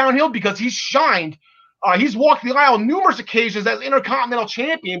say it's downhill because he's shined. He's walked the aisle numerous occasions as Intercontinental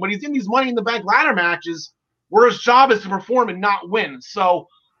Champion, but he's in these Money in the Bank ladder matches where his job is to perform and not win. So,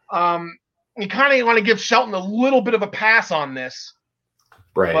 you kind of want to give Shelton a little bit of a pass on this.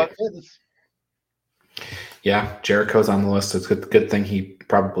 Right. But yeah, Jericho's on the list. It's a good thing he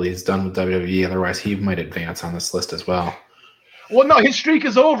probably is done with WWE. Otherwise, he might advance on this list as well. Well, no, his streak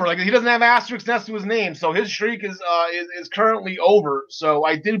is over. Like, he doesn't have asterisks next to his name, so his streak is currently over. So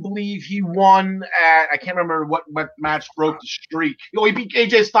I did believe he won at, I can't remember what match broke the streak. He beat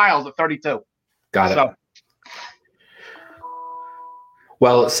AJ Styles at 32. Got it.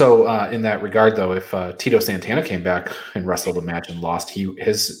 Well, so in that regard, though, if Tito Santana came back and wrestled a match and lost,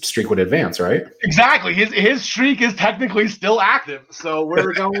 his streak would advance, right? Exactly. His streak is technically still active, so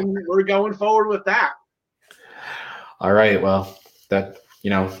we're going forward with that. All right. Well,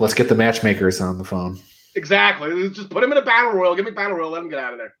 let's get the matchmakers on the phone. Exactly. Just put him in a battle royal. Give me a battle royal. Let him get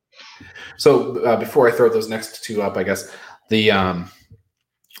out of there. So before I throw those next 2 up, I guess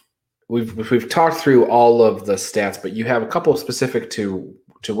We've talked through all of the stats, but you have a couple specific to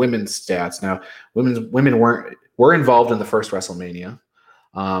women's stats. Now, women were involved in the first WrestleMania,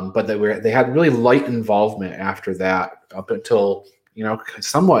 but they had really light involvement after that up until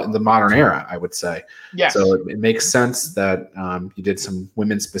somewhat in the modern era, I would say. Yes. So it makes sense that you did some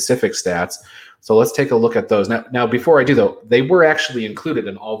women specific stats. So let's take a look at those now. Before I do though, they were actually included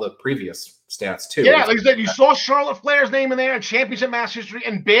in all the previous stats too. Yeah, like I said, you saw Charlotte Flair's name in there and championship match history,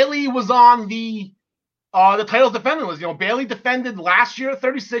 and Bayley was on the titles defending list. Bayley defended last year at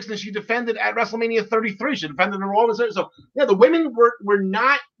 36, and she defended at WrestleMania 33. She defended in Raw. So yeah, the women were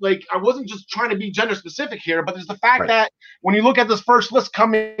not like, I wasn't just trying to be gender specific here, but there's the fact that when you look at this first list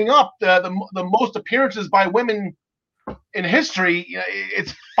coming up, the most appearances by women in history,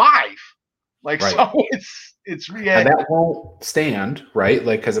 it's 5. So it's and that won't stand, right?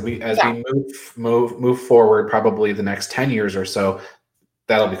 Like, because we move forward, probably the next 10 years or so,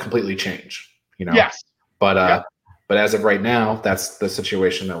 that'll be completely changed. Yes. But as of right now, that's the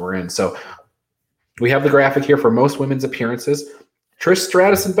situation that we're in. So we have the graphic here for most women's appearances. Trish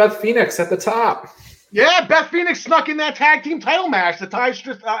Stratus and Beth Phoenix at the top. Yeah, Beth Phoenix snuck in that tag team title match to tie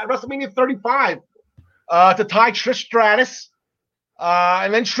WrestleMania 35 to tie Trish Stratus.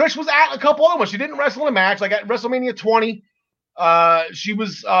 And then Trish was at a couple other ones. She didn't wrestle in a match. Like at WrestleMania 20, she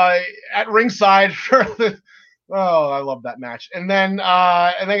was at ringside for the. Oh, I love that match. And then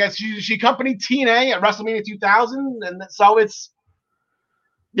she accompanied TNA at WrestleMania 2000, and so it's.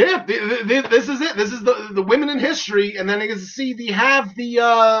 Yeah, this is it. This is the women in history, and then I get to see the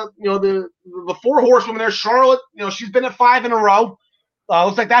four horsewomen there. Charlotte, she's been at 5 in a row.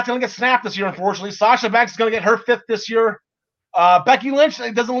 Looks like that's going to get snapped this year, unfortunately. Sasha Banks is going to get her 5th this year. Becky Lynch,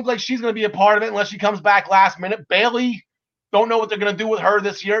 it doesn't look like she's going to be a part of it unless she comes back last minute. Bayley, don't know what they're going to do with her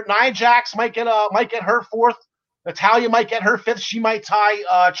this year. Nia Jax might get her 4th. Natalia might get her 5th. She might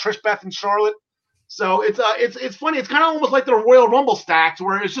tie Trish, Beth, and Charlotte. So it's funny. It's kind of almost like the Royal Rumble stacks,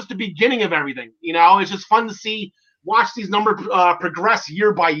 where it's just the beginning of everything. It's just fun to watch these numbers progress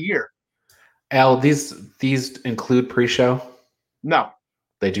year by year. Al, these include pre-show? No,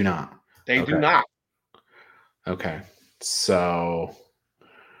 they do not. They do not. Okay, so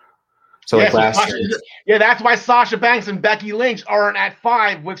like last year. Yeah, that's why Sasha Banks and Becky Lynch aren't at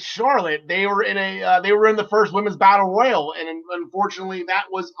 5 with Charlotte. They were in the first women's battle royal, and unfortunately, that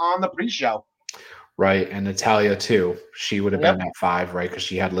was on the pre-show. Right, and Natalia too. She would have been at 5, right? Because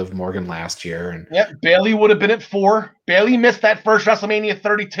she had Liv Morgan last year. And Bayley would have been at 4. Bayley missed that first WrestleMania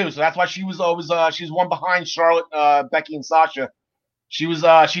 32, so that's why she was always she's one behind Charlotte, Becky, and Sasha. She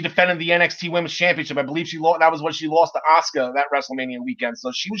defended the NXT Women's Championship. I believe that was when she lost to Asuka that WrestleMania weekend.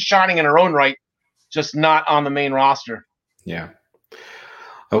 So she was shining in her own right, just not on the main roster. Yeah.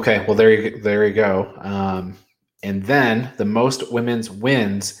 Okay. Well, there you go. And then the most women's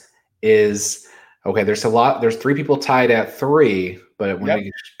wins is. Okay, there's 3 people tied at 3, but when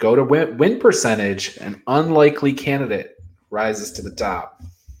we go to win percentage, an unlikely candidate rises to the top.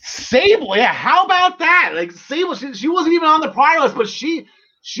 Sable, yeah, how about that? Like Sable, she wasn't even on the prior list, but she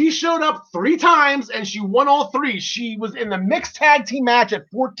showed up 3 times and she won all 3. She was in the mixed tag team match at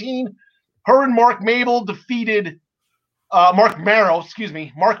 14. Her and Mark Mabel defeated Mark Marrow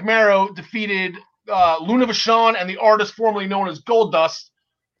defeated Luna Vachon and the artist formerly known as Goldust.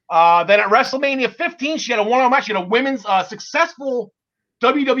 Then at WrestleMania 15, she had a one-on-one match. She had a women's successful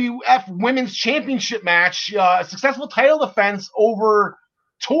WWF Women's Championship match, a successful title defense over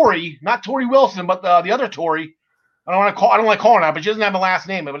Tori, not Tori Wilson, but the other Tori. I don't like calling her, but she doesn't have a last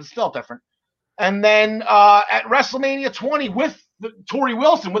name, but it's still different. And then at WrestleMania 20 with Tori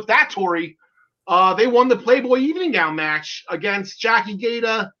Wilson, with that Tori, they won the Playboy Evening Gown match against Jackie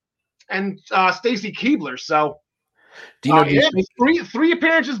Gata and Stacy Keibler. So. Do you think three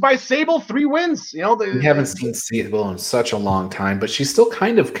appearances by Sable, 3 wins. We haven't seen Sable in such a long time, but she's still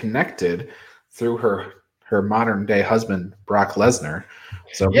kind of through her modern day husband Brock Lesnar.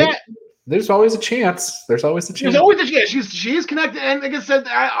 So there's always a chance. There's always a chance. She is connected, and like I said,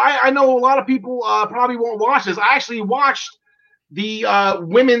 I know a lot of people probably won't watch this. I actually watched the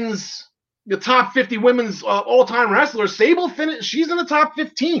top 50 women's all-time wrestlers. Sable finished. She's in the top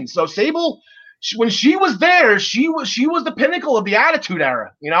 15. So Sable. When she was there, she was the pinnacle of the Attitude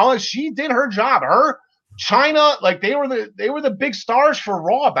Era. She did her job. Her, Chyna, like they were the big stars for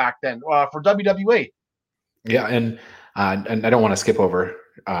Raw back then, for WWE. Yeah, and I don't want to skip over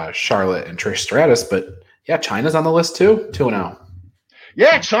Charlotte and Trish Stratus, but Chyna's on the list too, 2-0.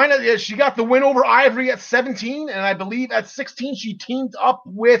 Yeah, Chyna. She got the win over Ivory at 17, and I believe at 16 she teamed up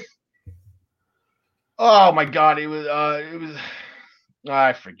with. Oh my God, it was.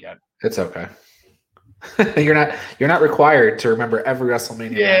 I forget. It's okay. You're not required to remember every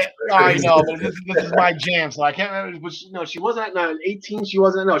WrestleMania. Yeah, I know, but this is my jam, so I can't remember. But she wasn't at 18. She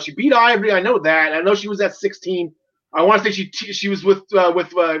wasn't. No, she beat Ivory. I know that. I know she was at 16. I want to say she was with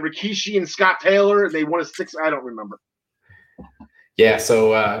Rikishi and Scott Taylor. They won a 6. I don't remember. Yeah,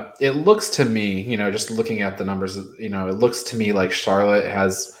 so it looks to me, just looking at the numbers, it looks to me like Charlotte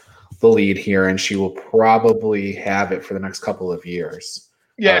has the lead here, and she will probably have it for the next couple of years.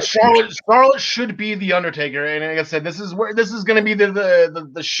 Yeah, Charlotte should be the Undertaker, and like I said, this is going to be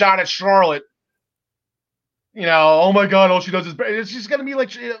the shot at Charlotte. Oh my God, all she does is it's just going to be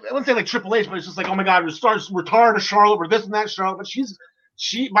like, I wouldn't say like Triple H, but it's just like, oh my God, we're tired of Charlotte, we're this and that Charlotte,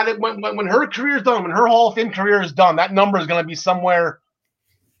 but when her career is done, when her Hall of Fame career is done, that number is going to be somewhere,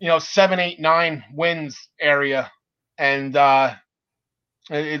 7, 8, 9 wins area, and I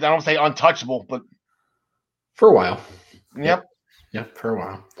don't say untouchable, but for a while. Yep. Yeah, for a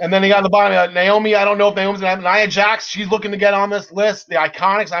while. And then they got on the bottom Naomi. I don't know if Naomi's going to have Nia Jax. She's looking to get on this list. The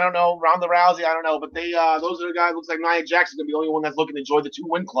Iconics, I don't know. Ronda Rousey, I don't know. But those are the guys. Looks like Nia Jax is going to be the only one that's looking to join the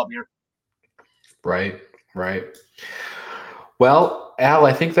 2-win club here. Right. Well, Al,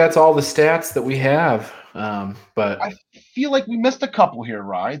 I think that's all the stats that we have. But I feel like we missed a couple here,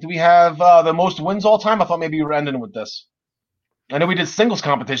 Rye. Do we have the most wins all time? I thought maybe you were ending with this. I know we did singles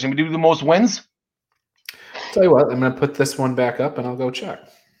competition. We do the most wins. Tell you what, I'm going to put this one back up and I'll go check.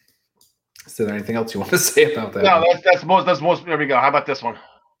 Is there anything else you want to say about that? No, that's most. There we go. How about this one?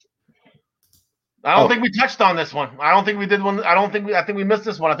 I don't think we touched on this one. I don't think we did one. I think we missed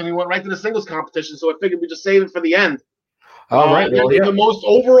this one. I think we went right to the singles competition. So I figured we just save it for the end. All right. Well, the most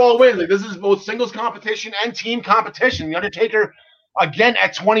overall wins. Like, this is both singles competition and team competition. The Undertaker, again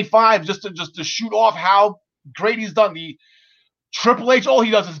at 25, just to shoot off how great he's done. The Triple H, all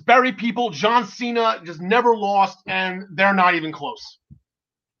he does is bury people. John Cena just never lost, and they're not even close.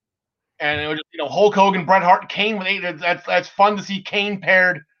 And it was just, Hulk Hogan, Bret Hart, Kane with 8. That's fun to see Kane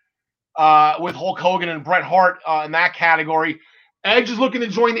paired with Hulk Hogan and Bret Hart in that category. Edge is looking to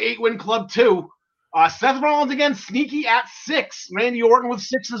join the 8-win club too. Seth Rollins again, sneaky at 6. Randy Orton with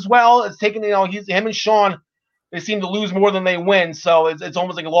 6 as well. It's taking, him and Shawn. They seem to lose more than they win, so it's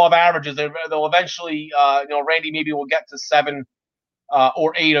almost like a law of averages. They'll eventually, Randy maybe will get to 7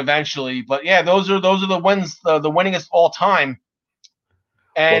 or 8 eventually. But yeah, those are the wins, the winningest all time.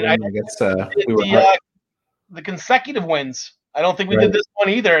 And I guess the consecutive wins. I don't think we did this one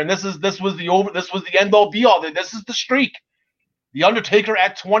either. And this was the end all be all. This is the streak. The Undertaker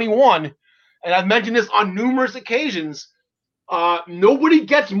at 21. And I've mentioned this on numerous occasions. Nobody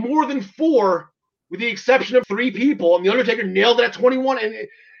gets more than 4, with the exception of 3 people. And the Undertaker nailed it at 21. And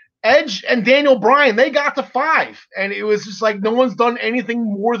Edge and Daniel Bryan, they got to 5. And it was just like no one's done anything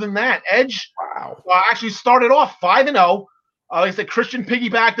more than that. Edge actually started off 5-0. Like I said, Christian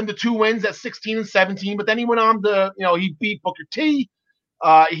piggybacked him to 2 wins at 16 and 17, but then he went on to, he beat Booker T.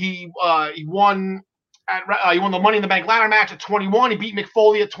 He won the Money in the Bank ladder match at 21. He beat Mick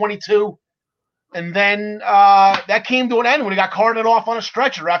Foley at 22, and then that came to an end when he got carted off on a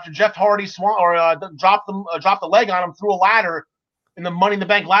stretcher after Jeff Hardy dropped the leg on him through a ladder in the Money in the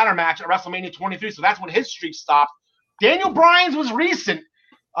Bank ladder match at WrestleMania 23. So that's when his streak stopped. Daniel Bryan's was recent.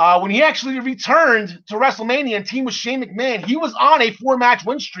 When he actually returned to WrestleMania and teamed with Shane McMahon, he was on a 4-match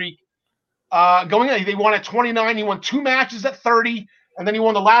win streak. They won at 29. He won 2 matches at 30, and then he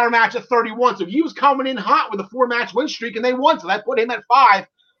won the ladder match at 31. So he was coming in hot with a 4-match win streak, and they won. So that put him at 5,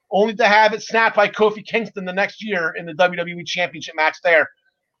 only to have it snapped by Kofi Kingston the next year in the WWE Championship match there.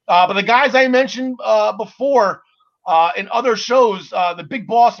 But the guys I mentioned before in other shows, the Big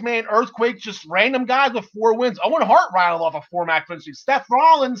Boss Man, Earthquake, just random guys with 4 wins. Owen Hart rattled off a 4-match win streak. Seth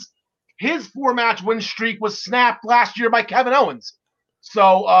Rollins, his 4-match win streak was snapped last year by Kevin Owens.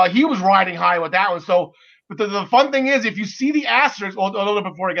 So he was riding high with that one. So, but the fun thing is, if you see the asterisks, a little bit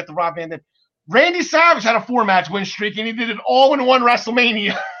before I get to Rob Van Dam, Randy Savage had a 4-match win streak, and he did it all in one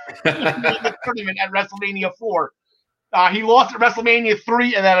WrestleMania. The tournament at WrestleMania 4. He lost at WrestleMania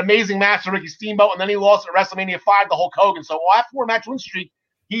 3 in that amazing match to Ricky Steamboat, and then he lost at WrestleMania 5 to Hulk Hogan. So that 4-match win streak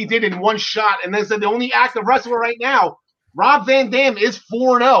he did in one shot. And then said the only active wrestler right now, Rob Van Dam, is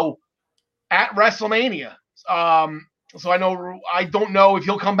 4-0 at WrestleMania. So I don't know if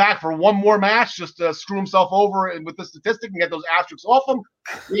he'll come back for one more match just to screw himself over with the statistic and get those asterisks off him.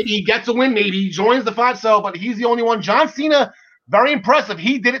 Maybe he gets a win. Maybe he joins the 5. So, but he's the only one. John Cena, very impressive.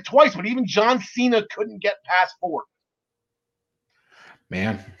 He did it twice, but even John Cena couldn't get past 4.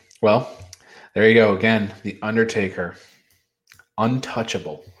 Man, well, there you go again. The Undertaker,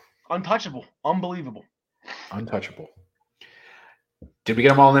 untouchable, unbelievable, untouchable. Did we get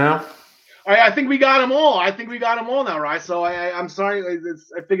them all now? I think we got them all. Now, right? So I'm sorry.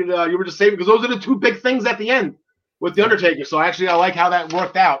 I figured you were just saving because those are the 2 big things at the end with the Undertaker. So actually, I like how that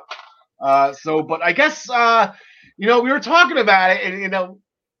worked out. But I guess we were talking about it, and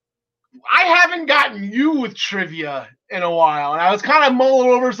I haven't gotten you with trivia in a while, and I was kind of mulling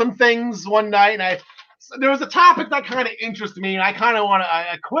over some things one night, and there was a topic that kind of interested me, and I kind of want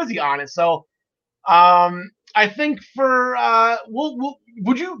a quiz you on it. So, I think for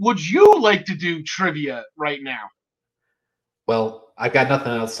would you like to do trivia right now? Well, I've got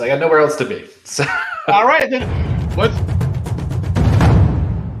nothing else. I got nowhere else to be. So. All right, then let's.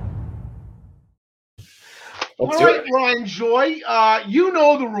 All right, Ryan Joy, you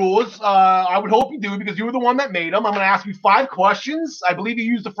know the rules. I would hope you do because you were the one that made them. I'm going to ask you 5 questions. I believe you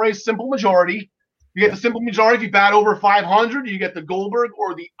used the phrase simple majority. You get the simple majority if you bat over 500. You get the Goldberg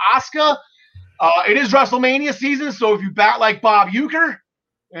or the Oscar. It is WrestleMania season, so if you bat like Bob Uecker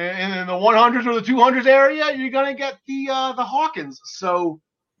in the 100s or the 200s area, you're going to get the Hawkins. So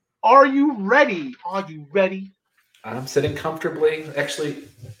are you ready? I'm sitting comfortably. Actually,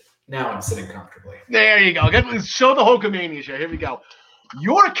 now I'm sitting comfortably. There you go. Let's show the Hulkamania show. Here we go.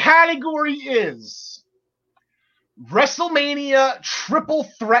 Your category is WrestleMania triple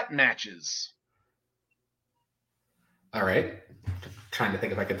threat matches. All right. Trying to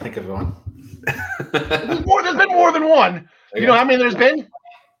think if I can think of one. There's been more than one. Do you know how many there's been?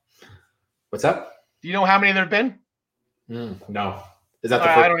 What's up? Do you know how many there've been? No. Is that the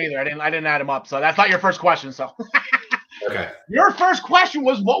first? I don't either. I didn't add them up. So that's not your first question. So Okay. Your first question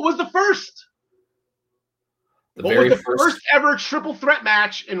was, what was the first? What was the first ever triple threat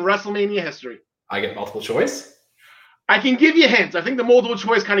match in WrestleMania history? I get multiple choice? I can give you hints. I think the multiple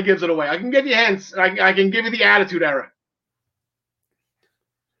choice kind of gives it away. I can give you hints. I can give you the Attitude Era.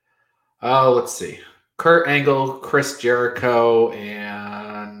 Oh, let's see. Kurt Angle, Chris Jericho,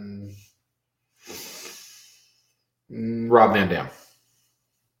 and Rob Van Dam.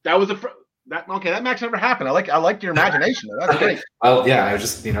 That was that match never happened. I like your imagination. That's great. Oh yeah, I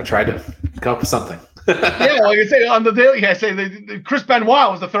just tried to come up with something. Yeah, like I say on the daily, I say the Chris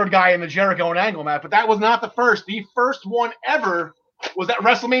Benoit was the third guy in the Jericho and Angle match, but that was not the first. The first one ever was at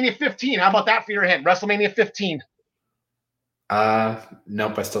WrestleMania 15. How about that for your hint? WrestleMania 15.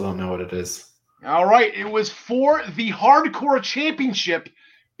 Nope, I still don't know what it is. All right, it was for the Hardcore Championship.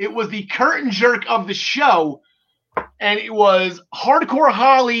 It was the curtain jerk of the show, and it was Hardcore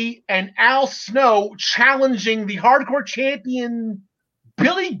Holly and Al Snow challenging the Hardcore Champion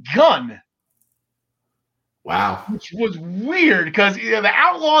Billy Gunn. Wow. Which was weird because the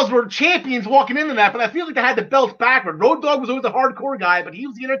Outlaws were champions walking into that, but I feel like they had the belts backward. Road Dogg was always the hardcore guy, but he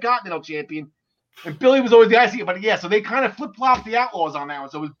was the Intercontinental Champion. And Billy was always the IC. But yeah, so they kind of flip-flopped the Outlaws on that one.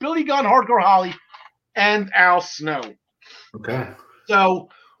 So it was Billy Gunn, Hardcore Holly, and Al Snow. Okay. So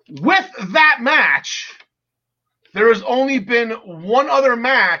with that match, there has only been one other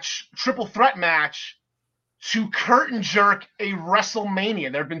match, triple threat match, to curtain jerk a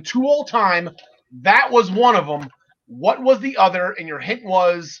WrestleMania. There have been two all-time. That was one of them. What was the other? And your hint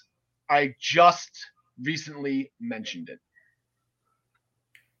was, I just recently mentioned it.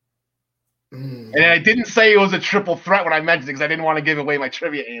 And I didn't say it was a triple threat when I mentioned it because I didn't want to give away my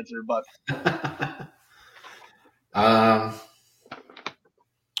trivia answer. But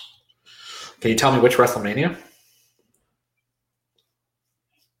can you tell me which WrestleMania?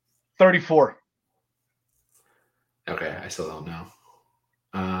 34. Okay, I still don't know.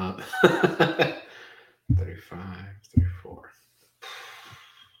 35, 34.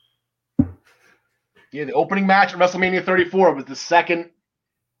 Yeah, the opening match at WrestleMania 34 was the second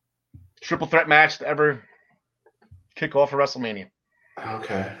triple threat match to ever kick off a WrestleMania.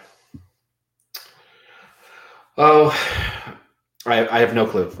 Okay. Oh, I have no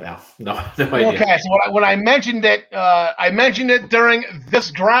clue. No idea. Okay, so when I mentioned it during this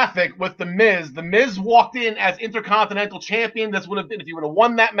graphic with The Miz. The Miz walked in as Intercontinental Champion. This would have been, if he would have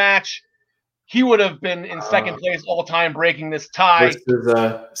won that match, he would have been in second place all time, breaking this tie.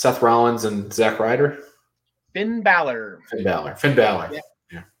 Versus Seth Rollins and Zack Ryder? Finn Balor. Yeah.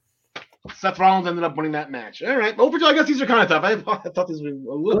 Seth Rollins ended up winning that match. All right. Well, I guess these are kind of tough. I thought these were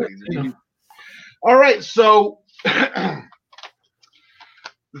a little easier. Yeah. All right. So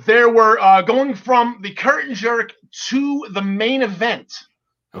there were going from the curtain jerk to the main event.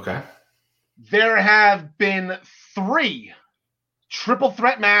 Okay. There have been 3 triple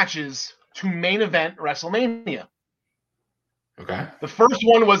threat matches to main event WrestleMania. Okay. The first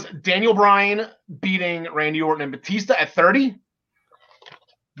one was Daniel Bryan beating Randy Orton and Batista at 30.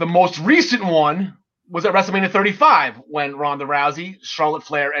 The most recent one was at WrestleMania 35 when Ronda Rousey, Charlotte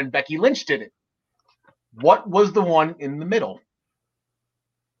Flair, and Becky Lynch did it. What was the one in the middle?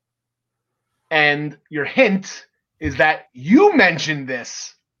 And your hint is that you mentioned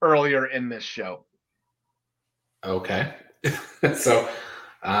this earlier in this show. Okay. So,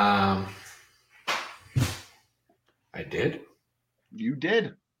 I did. You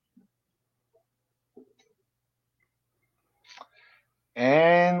did.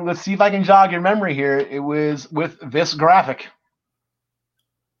 And let's see if I can jog your memory here. It was with this graphic.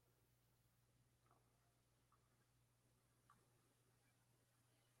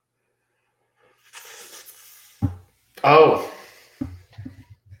 Oh.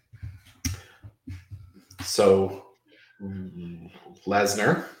 So,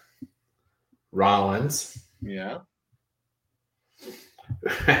 Lesnar, Rollins. Yeah.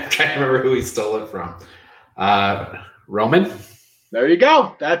 I'm trying to remember who he stole it from. Roman? There you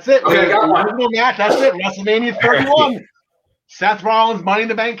go. That's it. Okay, I got one. Match. That's it. WrestleMania 31. Seth Rollins, Money in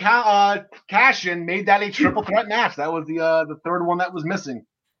the Bank cash-in, made that a triple threat match. That was the third one that was missing.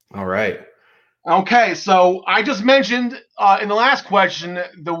 All right. Okay, so I just mentioned in the last question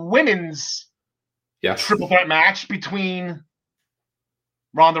the women's triple threat match between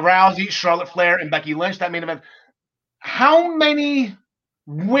Ronda Rousey, Charlotte Flair, and Becky Lynch. That main event. How many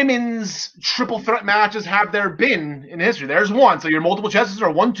women's triple threat matches have there been in history? There's one. So your multiple choices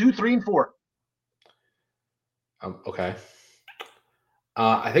are 1, 2, 3, and 4. Okay.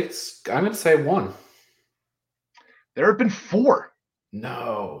 I think I'm going to say 1. There have been 4.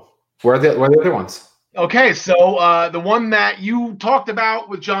 No. Where are the other ones? Okay, so the one that you talked about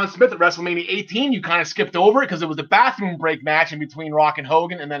with John Smith at WrestleMania 18, you kind of skipped over it because it was a bathroom break match in between Rock and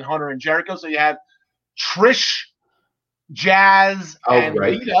Hogan and then Hunter and Jericho. So you had Trish, Jazz, and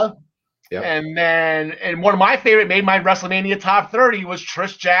Lita. Yep. And one of my favorite made my WrestleMania top 30 was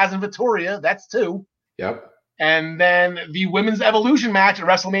Trish, Jazz, and Victoria. That's 2. Yep. And then the women's evolution match at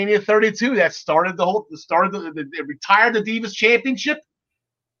WrestleMania 32 that it retired the Divas Championship.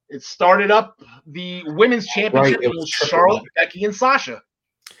 It started up the women's championship. Right, it was Charlotte, Becky, and Sasha.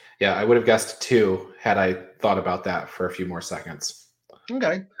 Yeah, I would have guessed 2 had I thought about that for a few more seconds.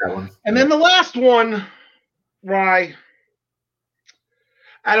 Okay. That one. And then the last one, Rye,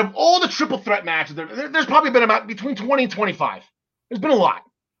 out of all the triple threat matches, there's probably been about between 20 and 25. There's been a lot.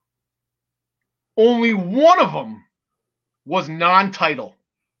 Only one of them was non-title.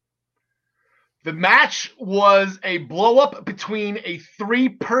 The match was a blow-up between a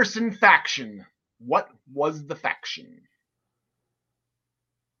 3-person faction. What was the faction?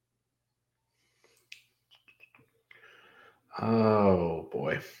 Oh,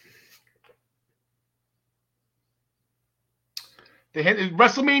 boy.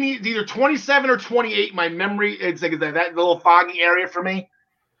 WrestleMania, it's either 27 or 28. My memory, it's like that little foggy area for me.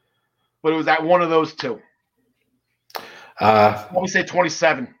 But it was at one of those 2. Let me say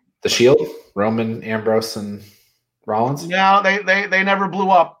 27. The Shield, Roman, Ambrose, and Rollins? No, they never blew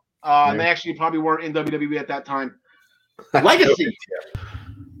up. And they actually probably weren't in WWE at that time. Legacy.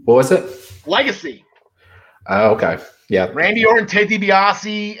 What was it? Legacy. Okay. Yeah. Randy Orton, Ted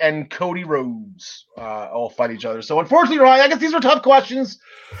DiBiase, and Cody Rhodes all fight each other. So unfortunately, Ryan, I guess these were tough questions.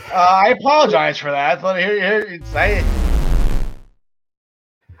 I apologize for that. But here, say it.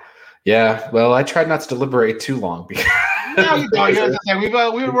 Yeah. Well, I tried not to deliberate too long. No, you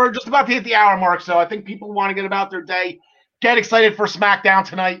don't. We were just about to hit the hour mark, so I think people want to get about their day. Get excited for SmackDown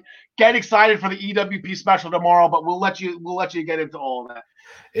tonight. Get excited for the EWP special tomorrow. But we'll let you get into all of that.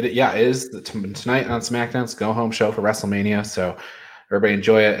 It is tonight on SmackDown's go home show for WrestleMania. So everybody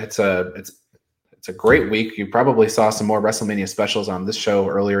enjoy it. It's a great week. You probably saw some more WrestleMania specials on this show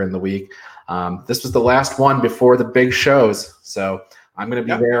earlier in the week. This was the last one before the big shows. So I'm going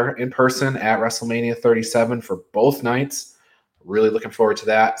to be there in person at WrestleMania 37 for both nights. Really looking forward to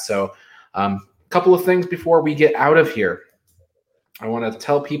that. So a couple of things before we get out of here. I want to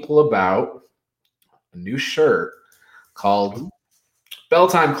tell people about a new shirt called Bell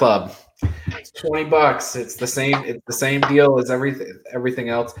Time Club. It's $20. It's the same deal as everything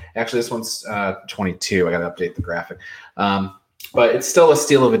else. Actually, this one's $22. I got to update the graphic. But it's still a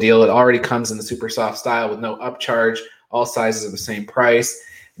steal of a deal. It already comes in the super soft style with no upcharge. All sizes are the same price.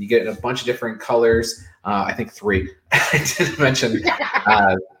 You get it in a bunch of different colors. I think 3. I didn't mention.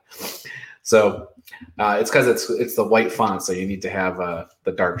 So it's because it's the white font, so you need to have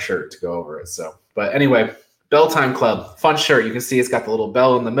the dark shirt to go over it. So, but anyway, Bell Time Club, fun shirt. You can see it's got the little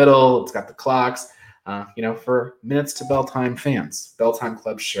bell in the middle. It's got the clocks. For Minutes to Bell Time fans, Bell Time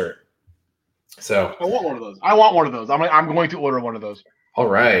Club shirt. So I want one of those. I'm going to order one of those. All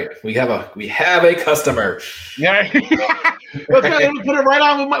right, we have a customer. Yeah, let's put it right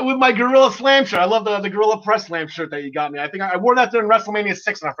on with my Gorilla Slam shirt. I love the Gorilla Press Slam shirt that you got me. I think I wore that during WrestleMania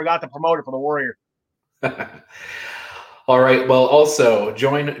 6, and I forgot to promote it for the Warrior. All right. Well, also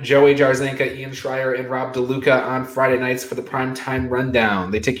join Joey Jarzanka, Ian Schreier, and Rob DeLuca on Friday nights for the Primetime Rundown.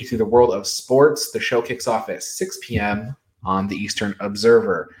 They take you through the world of sports. The show kicks off at 6 p.m. on the Eastern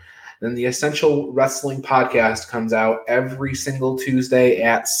Observer. Then the Essential Wrestling Podcast comes out every single Tuesday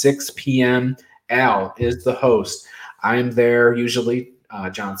at 6 p.m. Al is the host. I'm there usually.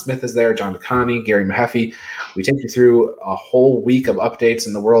 John Smith is there, John DeConnie, Gary Mahaffey. We take you through a whole week of updates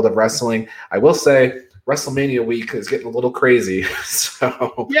in the world of wrestling. I will say WrestleMania week is getting a little crazy.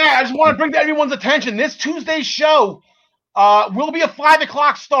 So yeah, I just want to bring to everyone's attention. This Tuesday's show will be a 5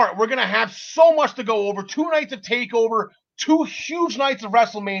 o'clock start. We're going to have so much to go over. 2 nights of TakeOver, 2 huge nights of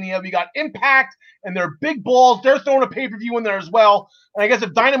WrestleMania. We got Impact and their big balls. They're throwing a pay-per-view in there as well. And I guess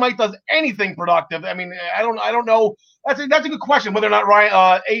if Dynamite does anything productive, I mean, I don't know. That's a good question whether or not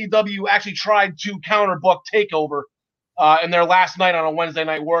AEW actually tried to counterbook TakeOver in their last night on a Wednesday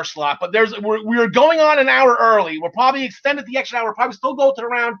night war slot. But we're going on an hour early. We'll probably extend the extra hour. We'll probably still go to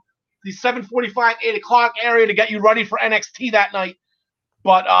around the 7:45, 8 o'clock area to get you ready for NXT that night.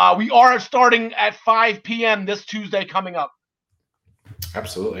 But we are starting at 5 p.m. this Tuesday coming up.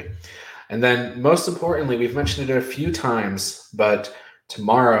 Absolutely. And then most importantly, we've mentioned it a few times, but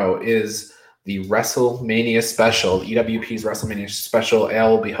tomorrow is the WrestleMania special, EWP's WrestleMania special.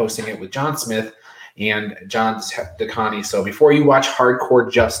 Al will be hosting it with John Smith and John DeConnie. So before you watch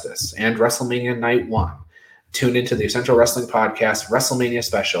Hardcore Justice and WrestleMania Night 1, tune into the Essential Wrestling Podcast WrestleMania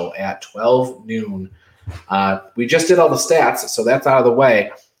special at 12 noon. We just did all the stats, so that's out of the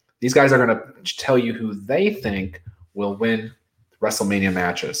way. These guys are going to tell you who they think will win WrestleMania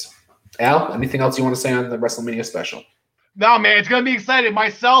matches. Al, anything else you want to say on the WrestleMania special? No, man, it's going to be exciting.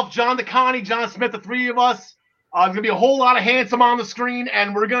 Myself, John DeConnie, John Smith, the three of us. There's going to be a whole lot of handsome on the screen,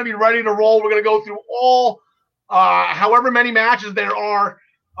 and we're going to be ready to roll. We're going to go through all however many matches there are.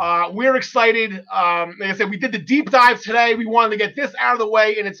 We're excited. Like I said, we did the deep dive today. We wanted to get this out of the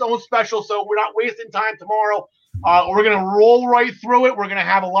way in its own special, so we're not wasting time tomorrow. We're going to roll right through it. We're going to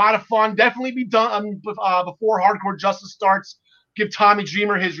have a lot of fun. Definitely be done before Hardcore Justice starts. Give Tommy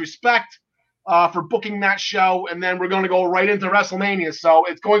Dreamer his respect for booking that show, and then we're going to go right into WrestleMania. So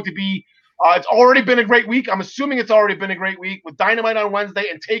it's going to be it's already been a great week. I'm assuming it's already been a great week with Dynamite on Wednesday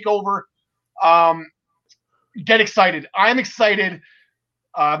and TakeOver. Get excited. I'm excited.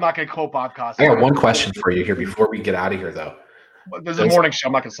 I'm not going to quote Bob Costas. I got one question for you here before we get out of here, though. There's a morning show.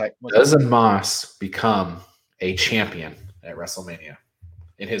 I'm not going to say. Does Moss become a champion at WrestleMania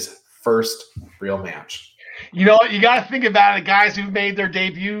in his first real match? You know, you got to think about it. Guys who've made their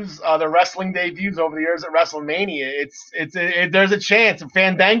debuts, their wrestling debuts over the years at WrestleMania. There's a chance.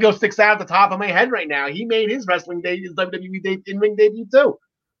 Fandango sticks out at the top of my head right now. He made his wrestling debut, his WWE in-ring debut too.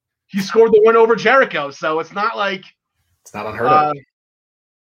 He scored the win over Jericho, so it's not like it's not unheard of.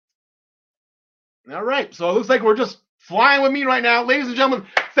 All right, so it looks like we're just flying with me right now, ladies and gentlemen.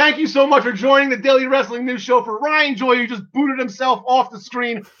 Thank you so much for joining the Daily Wrestling News Show. For Ryan Joy, who just booted himself off the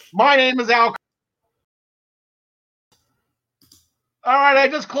screen. My name is Al. All right, I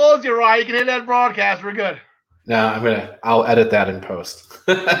just closed you, Ryan. You can hit that broadcast. We're good. No, I'll edit that in post.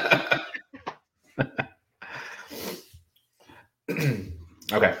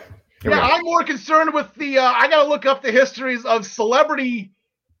 Okay. I'm more concerned with the. I got to look up the histories of celebrity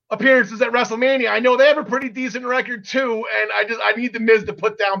appearances at WrestleMania. I know they have a pretty decent record too, and I need the Miz to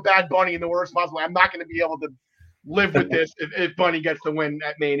put down Bad Bunny in the worst possible way. I'm not going to be able to live with this if Bunny gets the win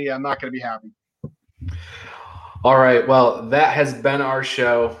at Mania. I'm not going to be happy. All right. Well, that has been our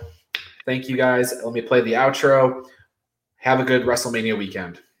show. Thank you, guys. Let me play the outro. Have a good WrestleMania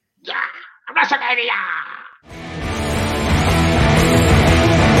weekend. Yeah, WrestleMania.